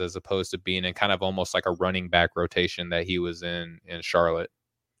Orleans as opposed to being in kind of almost like a running back rotation that he was in Charlotte.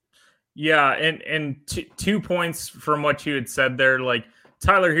 Yeah, and 2 points from what you had said there, like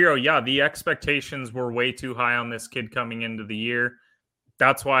Tyler Hero, yeah, the expectations were way too high on this kid coming into the year.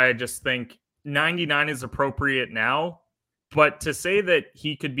 That's why I just think 99 is appropriate now. But to say that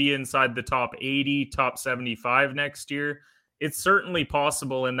he could be inside the top 80, top 75 next year, it's certainly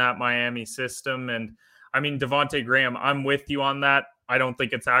possible in that Miami system. And I mean, Devontae Graham, I'm with you on that. I don't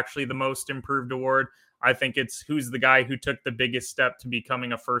think it's actually the most improved award. I think it's who's the guy who took the biggest step to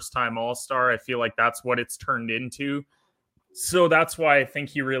becoming a first-time All-Star. I feel like that's what it's turned into. So that's why I think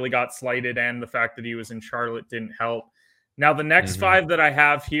he really got slighted, and the fact that he was in Charlotte didn't help. Now, the next five that I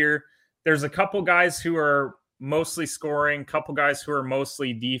have here, there's a couple guys who are mostly scoring, couple guys who are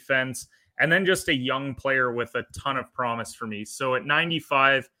mostly defense, and then just a young player with a ton of promise for me. So at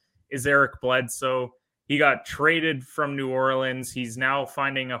 95 is Eric Bledsoe. He got traded from New Orleans. He's now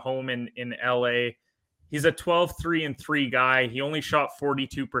finding a home in LA. He's a 12-3-3 guy. He only shot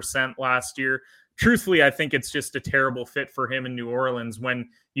 42% last year. Truthfully, I think it's just a terrible fit for him in New Orleans when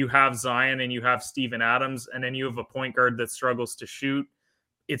you have Zion and you have Steven Adams, and then you have a point guard that struggles to shoot.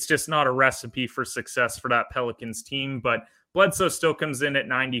 It's just not a recipe for success for that Pelicans team. But Bledsoe still comes in at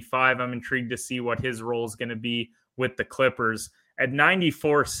 95. I'm intrigued to see what his role is going to be with the Clippers. At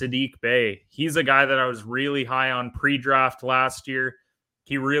 94, Sadiq Bey. He's a guy that I was really high on pre-draft last year.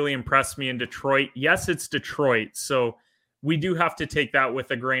 He really impressed me in Detroit. Yes, it's Detroit, so we do have to take that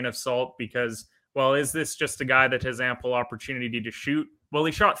with a grain of salt because, well, is this just a guy that has ample opportunity to shoot? Well,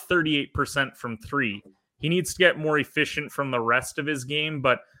 he shot 38% from three. He needs to get more efficient from the rest of his game,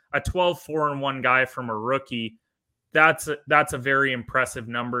 but a 12-4-1 guy from a rookie, that's a very impressive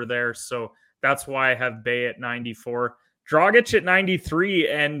number there. So that's why I have Bey at 94. Dragic at 93,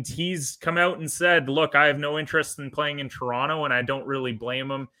 and he's come out and said, look, I have no interest in playing in Toronto, and I don't really blame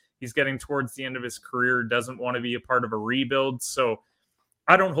him. He's getting towards the end of his career, doesn't want to be a part of a rebuild. So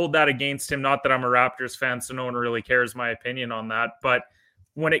I don't hold that against him. Not that I'm a Raptors fan, so no one really cares my opinion on that. But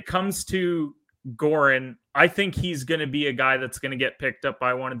when it comes to Goran, I think he's going to be a guy that's going to get picked up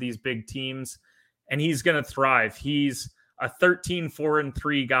by one of these big teams, and he's going to thrive. He's a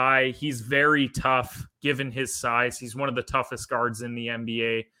 13-4-3 guy. He's very tough given his size. He's one of the toughest guards in the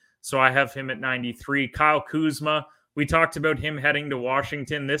NBA. So I have him at 93. Kyle Kuzma, we talked about him heading to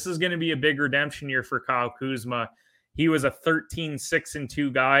Washington. This is going to be a big redemption year for Kyle Kuzma. He was a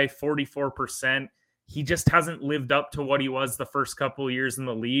 13-6-2 guy, 44%. He just hasn't lived up to what he was the first couple of years in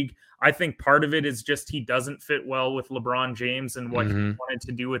the league. I think part of it is just he doesn't fit well with LeBron James and what he wanted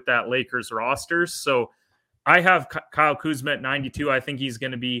to do with that Lakers roster. So I have Kyle Kuzma at 92. I think he's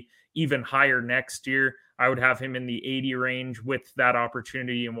going to be even higher next year. I would have him in the 80 range with that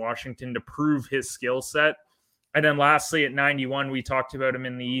opportunity in Washington to prove his skill set. And then lastly, at 91, we talked about him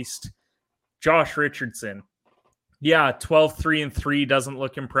in the East, Josh Richardson. Yeah, 12-3-3 doesn't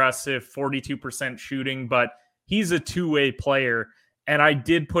look impressive, 42% shooting, but he's a two-way player. And I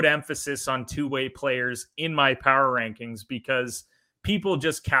did put emphasis on two-way players in my power rankings because people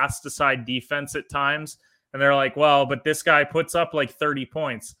just cast aside defense at times. And they're like, well, but this guy puts up like 30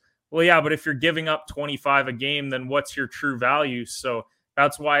 points. Well, yeah, but if you're giving up 25 a game, then what's your true value? So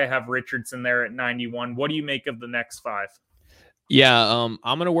That's why I have Richardson there at 91. What do you make of the next 5? Yeah,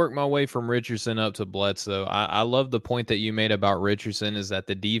 I'm gonna work my way from Richardson up to Bledsoe. I love the point that you made about Richardson is that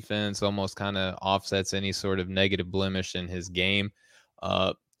the defense almost kind of offsets any sort of negative blemish in his game.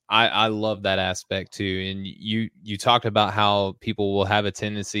 Uh, I love that aspect too. And you talked about how people will have a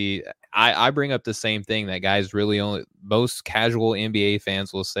tendency. I bring up the same thing that guys really only most casual NBA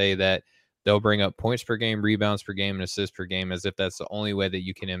fans will say that they'll bring up points per game, rebounds per game, and assists per game as if that's the only way that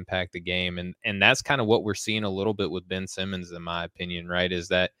you can impact the game. And that's kind of what we're seeing a little bit with Ben Simmons, in my opinion, right? Is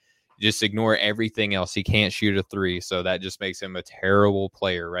that just ignore everything else. He can't shoot a three, so that just makes him a terrible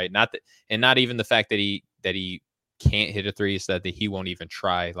player, right? Not that, and not even the fact that he can't hit a three, is that he won't even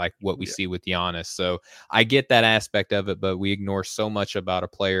try, like what we see with Giannis. So I get that aspect of it, but we ignore so much about a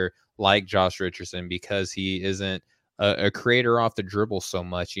player like Josh Richardson because he isn't a creator off the dribble so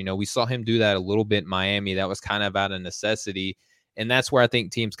much. You know, we saw him do that a little bit in Miami. That was kind of out of necessity. And that's where I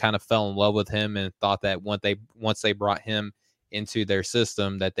think teams kind of fell in love with him and thought that once they brought him into their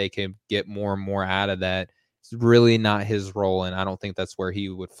system, that they could get more and more out of that. It's really not his role, and I don't think that's where he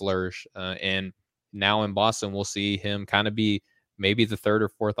would flourish. And now in Boston, we'll see him kind of be maybe the third or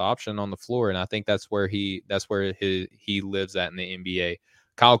fourth option on the floor, and I think that's where he lives at in the NBA.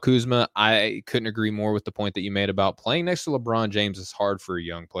 Kyle Kuzma, I couldn't agree more with the point that you made about playing next to LeBron James is hard for a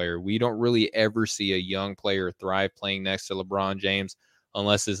young player. We don't really ever see a young player thrive playing next to LeBron James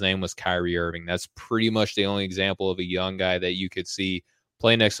unless his name was Kyrie Irving. That's pretty much the only example of a young guy that you could see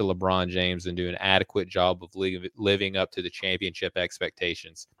play next to LeBron James and do an adequate job of living up to the championship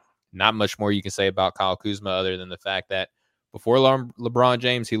expectations. Not much more you can say about Kyle Kuzma other than the fact that before LeBron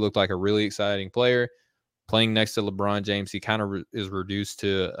James, he looked like a really exciting player. Playing next to LeBron James, he kind of is reduced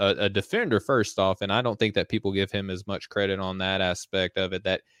to a defender first off, and I don't think that people give him as much credit on that aspect of it,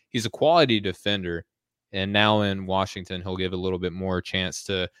 that he's a quality defender, and now in Washington, he'll give a little bit more chance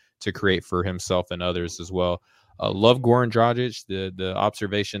to create for himself and others as well. Love Goran Dragic. The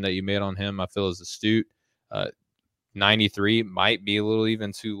observation that you made on him, I feel, is astute. 93 might be a little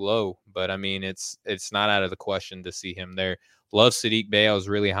even too low, but I mean, it's not out of the question to see him there. Love Sadiq Bey. I was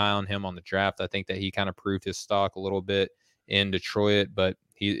really high on him on the draft. I think that he kind of proved his stock a little bit in Detroit, but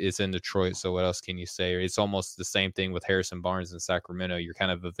it's in Detroit, so what else can you say? It's almost the same thing with Harrison Barnes in Sacramento. You're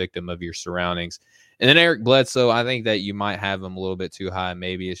kind of a victim of your surroundings. And then Eric Bledsoe, I think that you might have him a little bit too high.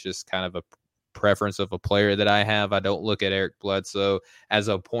 Maybe it's just kind of a preference of a player that I have. I don't look at Eric Bledsoe as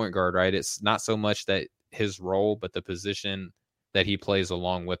a point guard, right? It's not so much that his role, but the position that he plays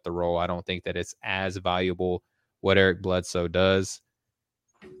along with the role. I don't think that it's as valuable what Eric Bledsoe does.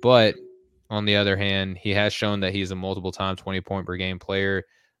 But on the other hand, he has shown that he's a multiple time 20-point per game player.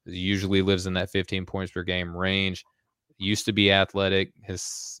 He usually lives in that 15 points per game range. Used to be athletic,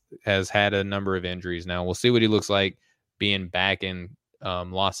 has had a number of injuries. Now we'll see what he looks like being back in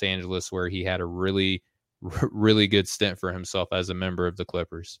Los Angeles, where he had a really, really good stint for himself as a member of the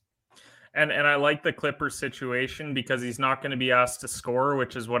Clippers. And I like the Clippers situation because he's not going to be asked to score,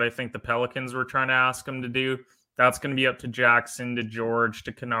 which is what I think the Pelicans were trying to ask him to do. That's going to be up to Jackson, to George,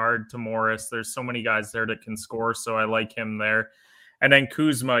 to Kennard, to Morris. There's so many guys there that can score, so I like him there. And then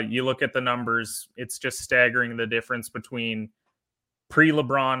Kuzma, you look at the numbers, it's just staggering the difference between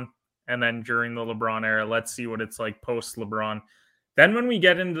pre-LeBron and then during the LeBron era. Let's see what it's like post-LeBron. Then when we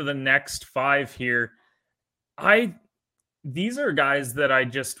get into the next 5 here, these are guys that I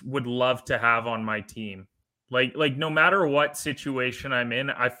just would love to have on my team. Like no matter what situation I'm in,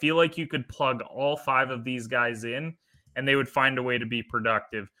 I feel like you could plug all 5 of these guys in and they would find a way to be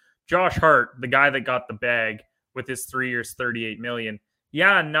productive. Josh Hart, the guy that got the bag with his 3 years, $38 million.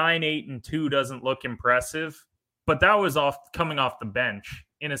 Yeah, 9, 8, and 2 doesn't look impressive, but that was coming off the bench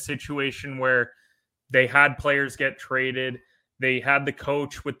in a situation where they had players get traded. They had the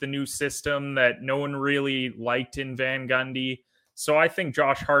coach with the new system that no one really liked in Van Gundy. So I think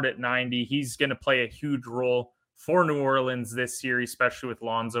Josh Hart at 90, he's going to play a huge role for New Orleans this year, especially with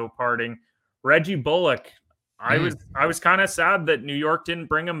Lonzo parting. Reggie Bullock, I was kind of sad that New York didn't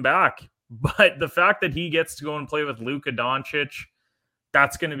bring him back. But the fact that he gets to go and play with Luka Doncic,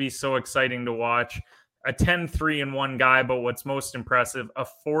 that's going to be so exciting to watch. A 10-3-1 guy, but what's most impressive, a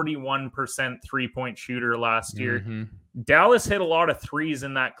 41% three-point shooter last year. Mm-hmm. Dallas hit a lot of threes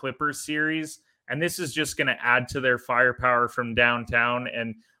in that Clippers series, and this is just going to add to their firepower from downtown.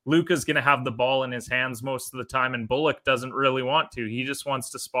 And Luka's going to have the ball in his hands most of the time, and Bullock doesn't really want to. He just wants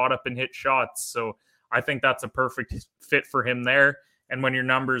to spot up and hit shots. So I think that's a perfect fit for him there. And when your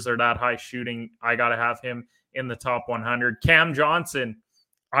numbers are that high shooting, I got to have him in the top 100. Cam Johnson,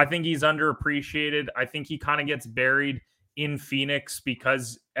 I think he's underappreciated. I think he kind of gets buried in Phoenix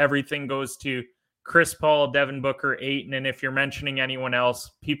because everything goes to Chris Paul, Devin Booker, Ayton, and if you're mentioning anyone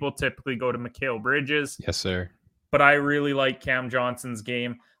else, people typically go to Mikal Bridges. Yes, sir. But I really like Cam Johnson's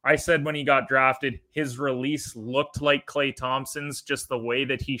game. I said when he got drafted, his release looked like Klay Thompson's, just the way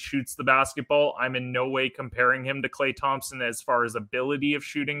that he shoots the basketball. I'm in no way comparing him to Klay Thompson as far as ability of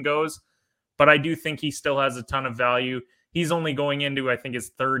shooting goes, but I do think he still has a ton of value. He's only going into, I think, his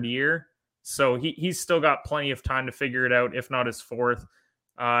third year, so he's still got plenty of time to figure it out, if not his fourth.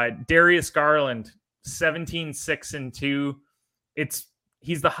 Darius Garland, 17, 6, and 2.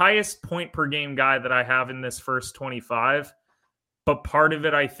 He's the highest point per game guy that I have in this first 25. But part of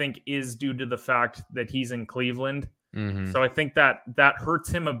it, I think, is due to the fact that he's in Cleveland. Mm-hmm. So I think that hurts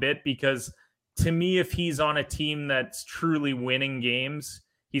him a bit, because to me, if he's on a team that's truly winning games,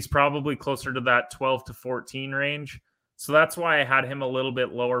 he's probably closer to that 12 to 14 range. So that's why I had him a little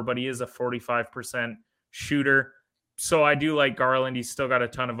bit lower, but he is a 45% shooter. So I do like Garland. He's still got a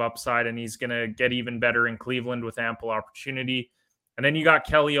ton of upside, and he's going to get even better in Cleveland with ample opportunity. And then you got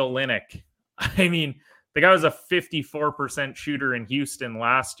Kelly Olynyk. I mean, the guy was a 54% shooter in Houston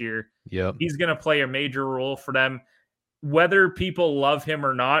last year. Yep. He's going to play a major role for them, whether people love him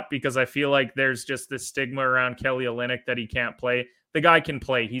or not, because I feel like there's just this stigma around Kelly Olynyk that he can't play. The guy can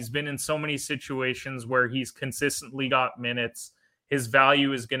play. He's been in so many situations where he's consistently got minutes. His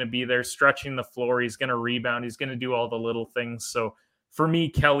value is going to be there, stretching the floor. He's going to rebound. He's going to do all the little things. So for me,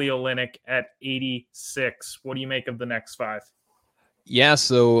 Kelly Olynyk at 86. What do you make of the next five? Yeah,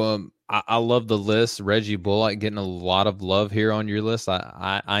 so I love the list. Reggie Bullock getting a lot of love here on your list.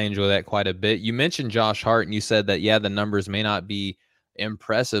 I enjoy that quite a bit. You mentioned Josh Hart, and you said that, yeah, the numbers may not be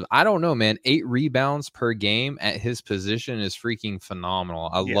impressive. I don't know, man. 8 rebounds per game at his position is freaking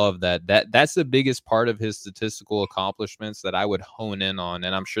phenomenal. I love that. That's the biggest part of his statistical accomplishments that I would hone in on,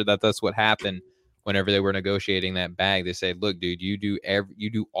 and I'm sure that that's what happened whenever they were negotiating that bag. They said, "Look, dude, you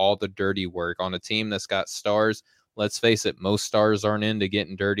do all the dirty work on a team that's got stars." Let's face it, most stars aren't into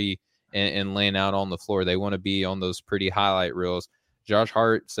getting dirty and laying out on the floor. They want to be on those pretty highlight reels. Josh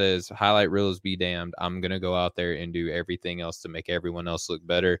Hart says, highlight reels be damned. I'm going to go out there and do everything else to make everyone else look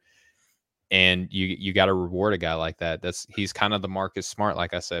better. And you got to reward a guy like that. He's kind of the Marcus Smart,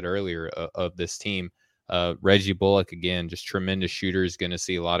 like I said earlier, of this team. Reggie Bullock, again, just tremendous shooter, is going to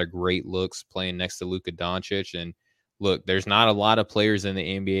see a lot of great looks playing next to Luka Doncic. And look, there's not a lot of players in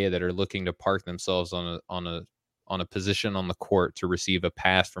the NBA that are looking to park themselves on a position on the court to receive a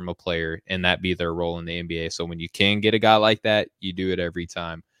pass from a player and that be their role in the NBA. So when you can get a guy like that, you do it every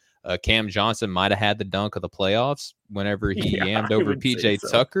time. Cam Johnson might have had the dunk of the playoffs whenever he yammed over PJ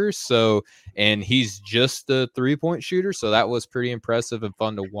Tucker. So, and he's just a 3-point shooter. So that was pretty impressive and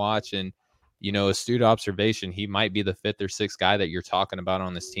fun to watch. And, astute observation, he might be the 5th or 6th guy that you're talking about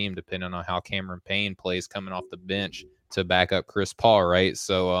on this team, depending on how Cameron Payne plays coming off the bench to back up Chris Paul. Right.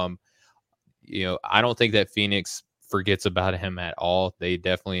 So, I don't think that Phoenix forgets about him at all. They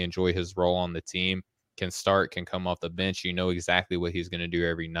definitely enjoy his role on the team. Can start, can come off the bench. You know exactly what he's going to do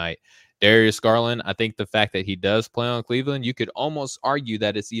every night. Darius Garland, I think the fact that he does play on Cleveland, you could almost argue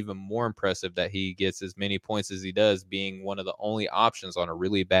that it's even more impressive that he gets as many points as he does, being one of the only options on a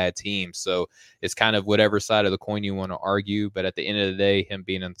really bad team. So it's kind of whatever side of the coin you want to argue. But at the end of the day, him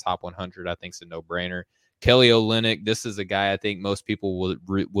being in the top 100, I think is a no-brainer. Kelly Olynyk, this is a guy I think most people would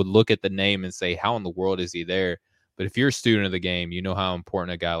look at the name and say, how in the world is he there? But if you're a student of the game, you know how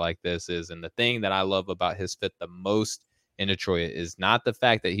important a guy like this is. And the thing that I love about his fit the most in Detroit is not the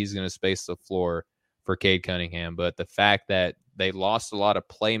fact that he's going to space the floor for Cade Cunningham, but the fact that they lost a lot of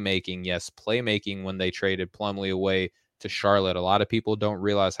playmaking. Yes, playmaking when they traded Plumlee away to Charlotte. A lot of people don't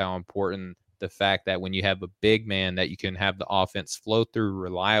realize how important the fact that when you have a big man that you can have the offense flow through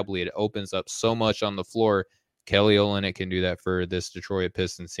reliably, it opens up so much on the floor. Kelly Olynyk can do that for this Detroit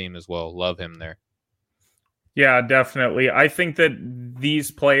Pistons team as well. Love him there. Yeah, definitely. I think that these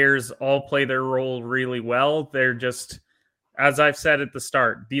players all play their role really well. They're just, as I've said at the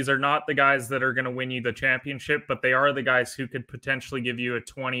start, these are not the guys that are going to win you the championship, but they are the guys who could potentially give you a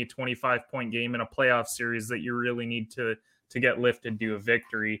 20, 25-point game in a playoff series that you really need to get lifted to a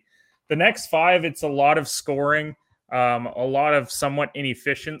victory. The next 5, it's a lot of scoring, a lot of somewhat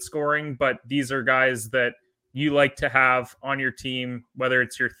inefficient scoring, but these are guys that you like to have on your team, whether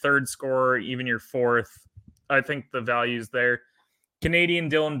it's your 3rd scorer, even your 4th. I think the value's there. Canadian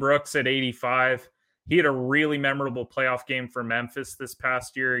Dylan Brooks at 85. He had a really memorable playoff game for Memphis this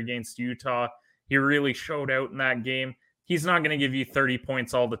past year against Utah. He really showed out in that game. He's not going to give you 30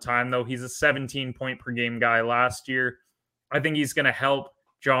 points all the time, though. He's a 17-point per game guy last year. I think he's going to help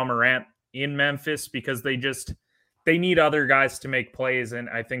Ja Morant in Memphis because they need other guys to make plays, and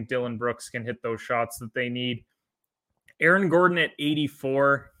I think Dylan Brooks can hit those shots that they need. Aaron Gordon at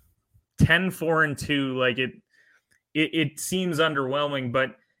 84. 10-4-2, like it seems underwhelming,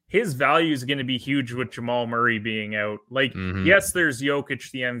 but his value is going to be huge with Jamal Murray being out. Like, yes, there's Jokic,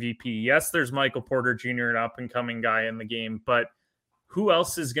 the MVP. Yes, there's Michael Porter Jr., an up and coming guy in the game, but who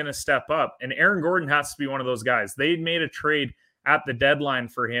else is going to step up? And Aaron Gordon has to be one of those guys. They made a trade at the deadline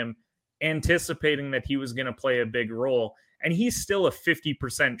for him, anticipating that he was going to play a big role. And he's still a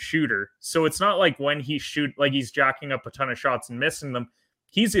 50% shooter. So it's not like when he shoot, like he's jacking up a ton of shots and missing them.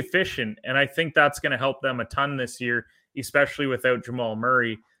 He's efficient. And I think that's going to help them a ton this year, especially without Jamal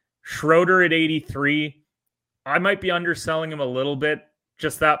Murray. Schroeder at 83. I might be underselling him a little bit.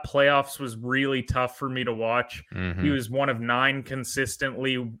 Just that playoffs was really tough for me to watch. He was 1 of 9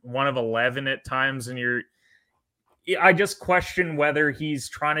 consistently, 1 of 11 at times. And I just question whether he's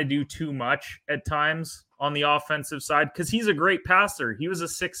trying to do too much at times on the offensive side, because he's a great passer. He was a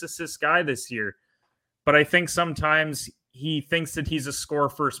 6-assist guy this year. But I think sometimes he thinks that he's a score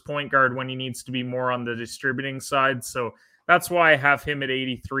first point guard when he needs to be more on the distributing side. So that's why I have him at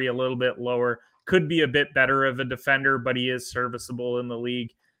 83, a little bit lower. Could be a bit better of a defender, but he is serviceable in the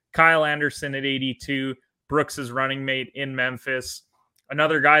league. Kyle Anderson at 82, Brooks' running mate in Memphis.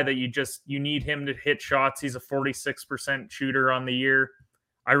 Another guy that you need him to hit shots. He's a 46% shooter on the year.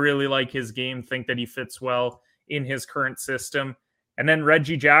 I really like his game, think that he fits well in his current system. And then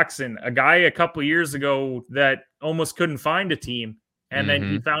Reggie Jackson, a guy a couple years ago that almost couldn't find a team. And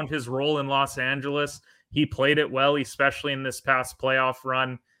then he found his role in Los Angeles. He played it well, especially in this past playoff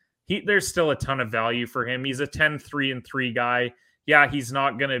run. There's still a ton of value for him. He's a 10-3-3 guy. Yeah, he's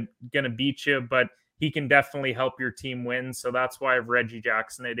not gonna beat you, but he can definitely help your team win. So that's why I have Reggie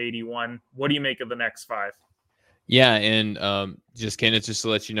Jackson at 81. What do you make of the next 5? Yeah, and just Kenneth, just to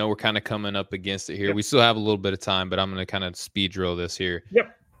let you know, we're kind of coming up against it here. Yep. We still have a little bit of time, but I'm going to kind of speed drill this here.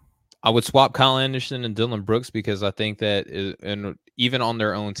 Yep. I would swap Kyle Anderson and Dylan Brooks because I think that, and even on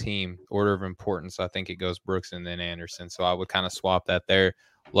their own team, order of importance, I think it goes Brooks and then Anderson. So I would kind of swap that there.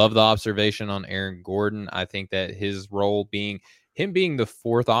 Love the observation on Aaron Gordon. I think that his role being the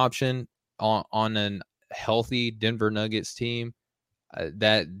 4th option on a healthy Denver Nuggets team,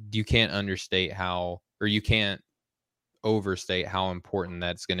 that you can't understate how, or you can't overstate how important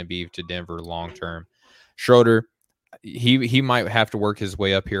that's going to be to Denver long term. Schroeder, he might have to work his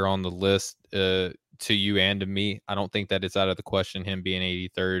way up here on the list to you and to me. I don't think that it's out of the question him being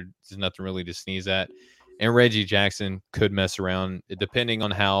 83rd. There's nothing really to sneeze at. And Reggie Jackson could mess around depending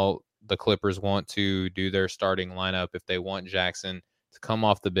on how the Clippers want to do their starting lineup. If they want Jackson to come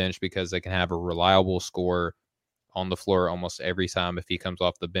off the bench because they can have a reliable scorer on the floor almost every time if he comes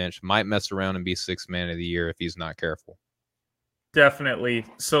off the bench, might mess around and be 6th man of the year if he's not careful. Definitely.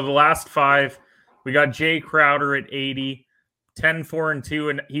 So the last 5, we got Jay Crowder at 80, 10-4-2,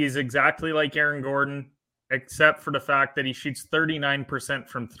 and he's exactly like Aaron Gordon, except for the fact that he shoots 39%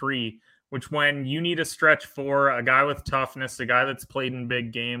 from 3, which when you need a stretch 4, a guy with toughness, a guy that's played in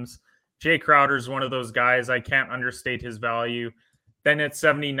big games, Jay Crowder is one of those guys. I can't understate his value. Then at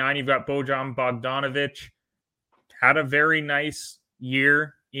 79, you've got Bojan Bogdanovic. Had a very nice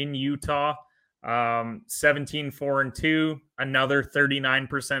year in Utah. 17-4-2, another 39%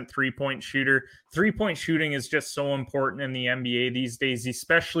 3-point shooter. 3-point shooting is just so important in the NBA these days,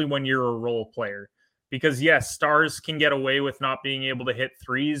 especially when you're a role player. Because yes, stars can get away with not being able to hit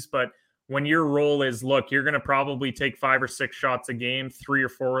threes, but when your role is, look, you're going to probably take 5 or 6 shots a game, 3 or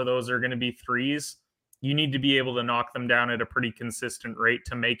 4 of those are going to be threes. You need to be able to knock them down at a pretty consistent rate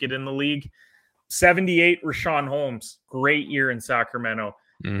to make it in the league. 78, Richaun Holmes, great year in Sacramento.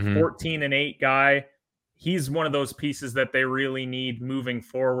 14-8 guy. He's one of those pieces that they really need moving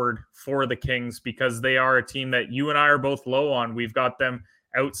forward for the Kings because they are a team that you and I are both low on. We've got them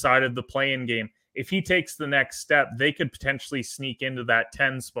outside of the play-in game. If he takes the next step, they could potentially sneak into that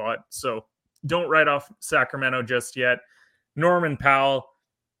 10 spot. So don't write off Sacramento just yet. Norman Powell,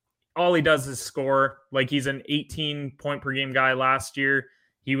 all he does is score. Like he's an 18-point per game guy last year.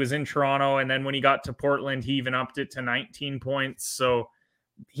 He was in Toronto, and then when he got to Portland, he even upped it to 19 points. So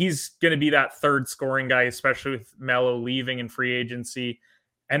he's going to be that 3rd scoring guy, especially with Melo leaving in free agency.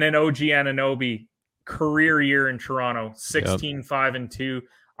 And then OG Anunoby, career year in Toronto, 16-5-2.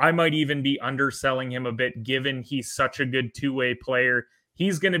 I might even be underselling him a bit, given he's such a good 2-way player.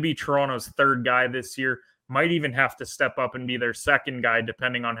 He's going to be Toronto's 3rd guy this year. Might even have to step up and be their 2nd guy,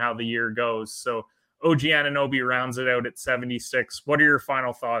 depending on how the year goes. So OG Anunoby rounds it out at 76. What are your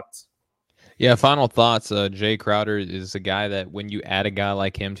final thoughts? Yeah, final thoughts. Jay Crowder is a guy that when you add a guy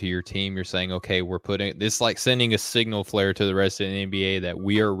like him to your team, you're saying, okay, we're putting this, like sending a signal flare to the rest of the NBA that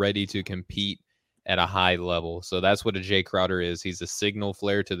we are ready to compete at a high level. So that's what a Jay Crowder is. He's a signal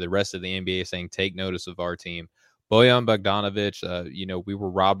flare to the rest of the NBA saying, take notice of our team. Bojan Bogdanovic, we were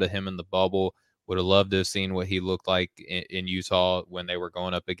robbed of him in the bubble. Would have loved to have seen what he looked like in Utah when they were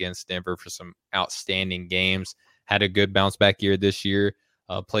going up against Denver for some outstanding games. Had a good bounce back year this year.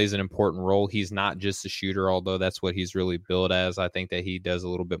 Plays an important role. He's not just a shooter, although that's what he's really billed as. I think that he does a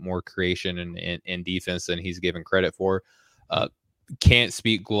little bit more creation and defense than he's given credit for. Can't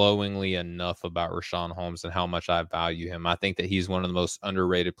speak glowingly enough about Richaun Holmes and how much I value him. I think that he's one of the most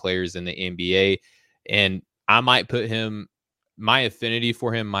underrated players in the NBA, and I might put him, my affinity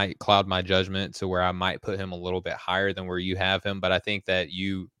for him might cloud my judgment to where I might put him a little bit higher than where you have him. But I think that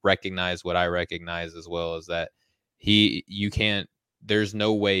you recognize what I recognize as well, is that there's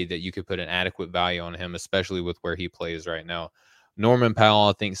no way that you could put an adequate value on him, especially with where he plays right now. Norman Powell,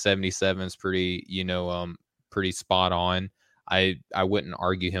 I think 77 is pretty, pretty spot on. I wouldn't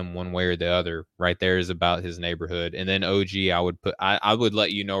argue him one way or the other. Right there is about his neighborhood. And then OG, I would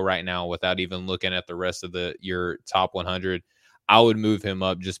let you know right now, without even looking at the rest of your top 100, I would move him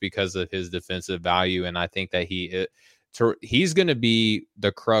up just because of his defensive value. And I think that he's going to be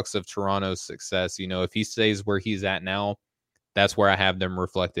the crux of Toronto's success. If he stays where he's at now, that's where I have them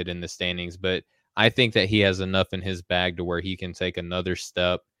reflected in the standings. But I think that he has enough in his bag to where he can take another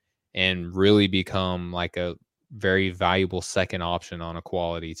step and really become like a very valuable second option on a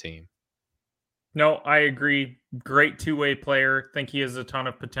quality team. No, I agree. Great two-way player. Think he has a ton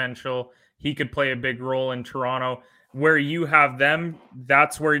of potential. He could play a big role in Toronto. Where you have them,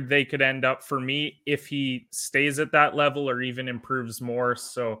 that's where they could end up for me if he stays at that level or even improves more.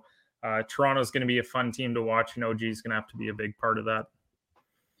 So Toronto's going to be a fun team to watch, and OG is going to have to be a big part of that.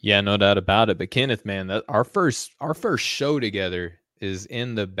 Yeah, no doubt about it. But Kenneth, man, our first show together is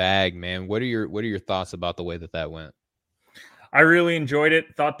in the bag, man. What are your thoughts about the way that went? I really enjoyed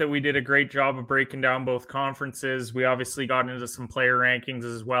it. Thought that we did a great job of breaking down both conferences. We obviously got into some player rankings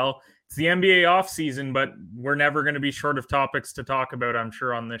as well. It's the NBA offseason, but we're never going to be short of topics to talk about, I'm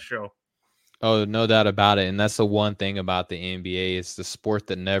sure, on this show. Oh, no doubt about it. And that's the one thing about the NBA. It's the sport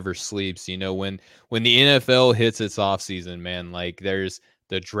that never sleeps. When the NFL hits its offseason, man, like there's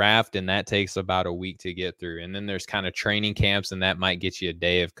the draft, and that takes about a week to get through. And then there's kind of training camps, and that might get you a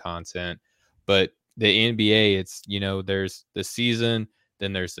day of content. But the NBA, it's, there's the season,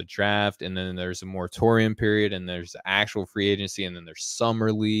 then there's the draft, and then there's a moratorium period, and there's the actual free agency, and then there's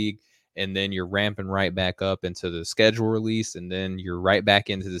summer league, and then you're ramping right back up into the schedule release, and then you're right back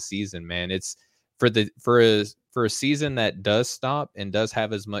into the season, man. It's for a season that does stop and does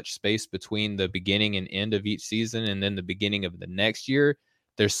have as much space between the beginning and end of each season and then the beginning of the next year.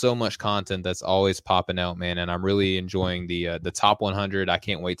 There's so much content that's always popping out, man, and I'm really enjoying the top 100. I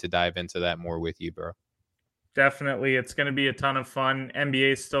can't wait to dive into that more with you, bro. Definitely. It's going to be a ton of fun.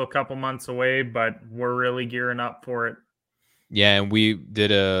 NBA is still a couple months away, but we're really gearing up for it. Yeah, and we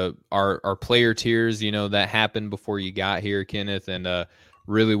did our player tiers, that happened before you got here, Kenneth, and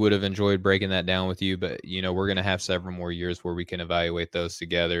really would have enjoyed breaking that down with you. But, we're going to have several more years where we can evaluate those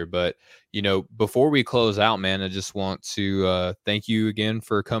together. But, before we close out, man, I just want to thank you again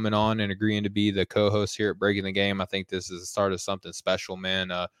for coming on and agreeing to be the co-host here at Breaking the Game. I think this is the start of something special, man.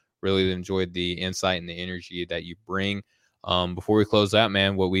 Really enjoyed the insight and the energy that you bring. Before we close out,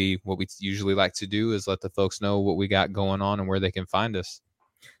 man, what we usually like to do is let the folks know what we got going on and where they can find us.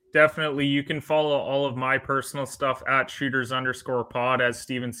 Definitely. You can follow all of my personal stuff at shooters_pod. As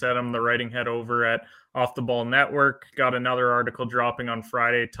Steven said, I'm the writing head over at Off the Ball Network. Got another article dropping on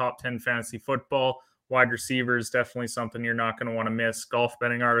Friday, top 10 fantasy football. Wide receivers, definitely something you're not going to want to miss. Golf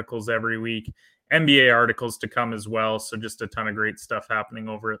betting articles every week. NBA articles to come as well. So just a ton of great stuff happening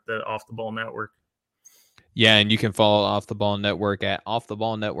over at the Off the Ball Network. Yeah, and you can follow Off the Ball Network at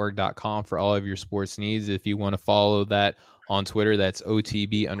offtheballnetwork.com for all of your sports needs. If you want to follow that on Twitter, that's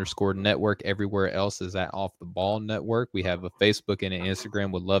OTB_network. Everywhere else is at Off the Ball Network. We have a Facebook and an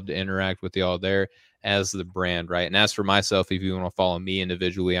Instagram. Would love to interact with y'all there as the brand, right? And as for myself, if you want to follow me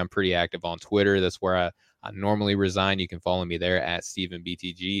individually, I'm pretty active on Twitter. That's where I normally reside. You can follow me there at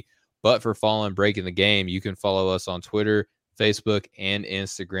StephenBTG. But for following Breaking the Game, you can follow us on Twitter, Facebook, and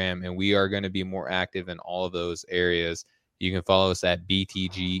Instagram, and we are going to be more active in all of those areas. You can follow us at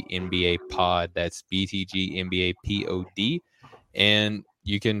BTG NBA Pod. That's BTG NBA POD, and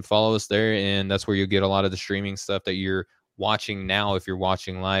you can follow us there, and that's where you'll get a lot of the streaming stuff that you're watching now if you're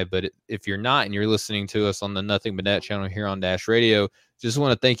watching live. But if you're not and you're listening to us on the Nothing But Net channel here on Dash Radio, just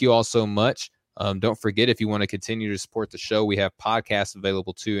want to thank you all so much. Don't forget, if you want to continue to support the show, we have podcasts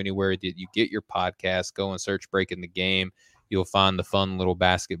available too. Anywhere that you get your podcast, go and search Breaking the Game. You'll find the fun little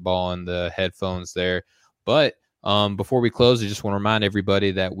basketball and the headphones there. But before we close, I just want to remind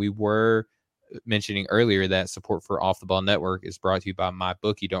everybody that we were mentioning earlier that support for Off the Ball Network is brought to you by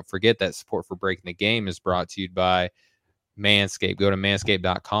MyBookie. Don't forget that support for Breaking the Game is brought to you by Manscaped. Go to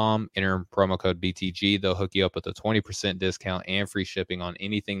manscaped.com, enter promo code BTG. They'll hook you up with a 20% discount and free shipping on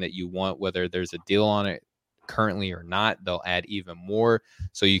anything that you want, whether there's a deal on it currently or not. They'll add even more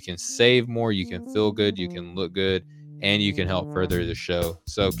so you can save more, you can feel good, you can look good, and you can help further the show.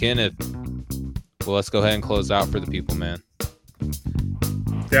 So, Kenneth, well, let's go ahead and close out for the people, man.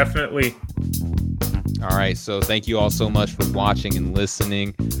 Definitely. All right. So thank you all so much for watching and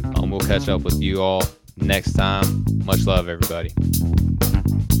listening. We'll catch up with you all next time. Much love, everybody.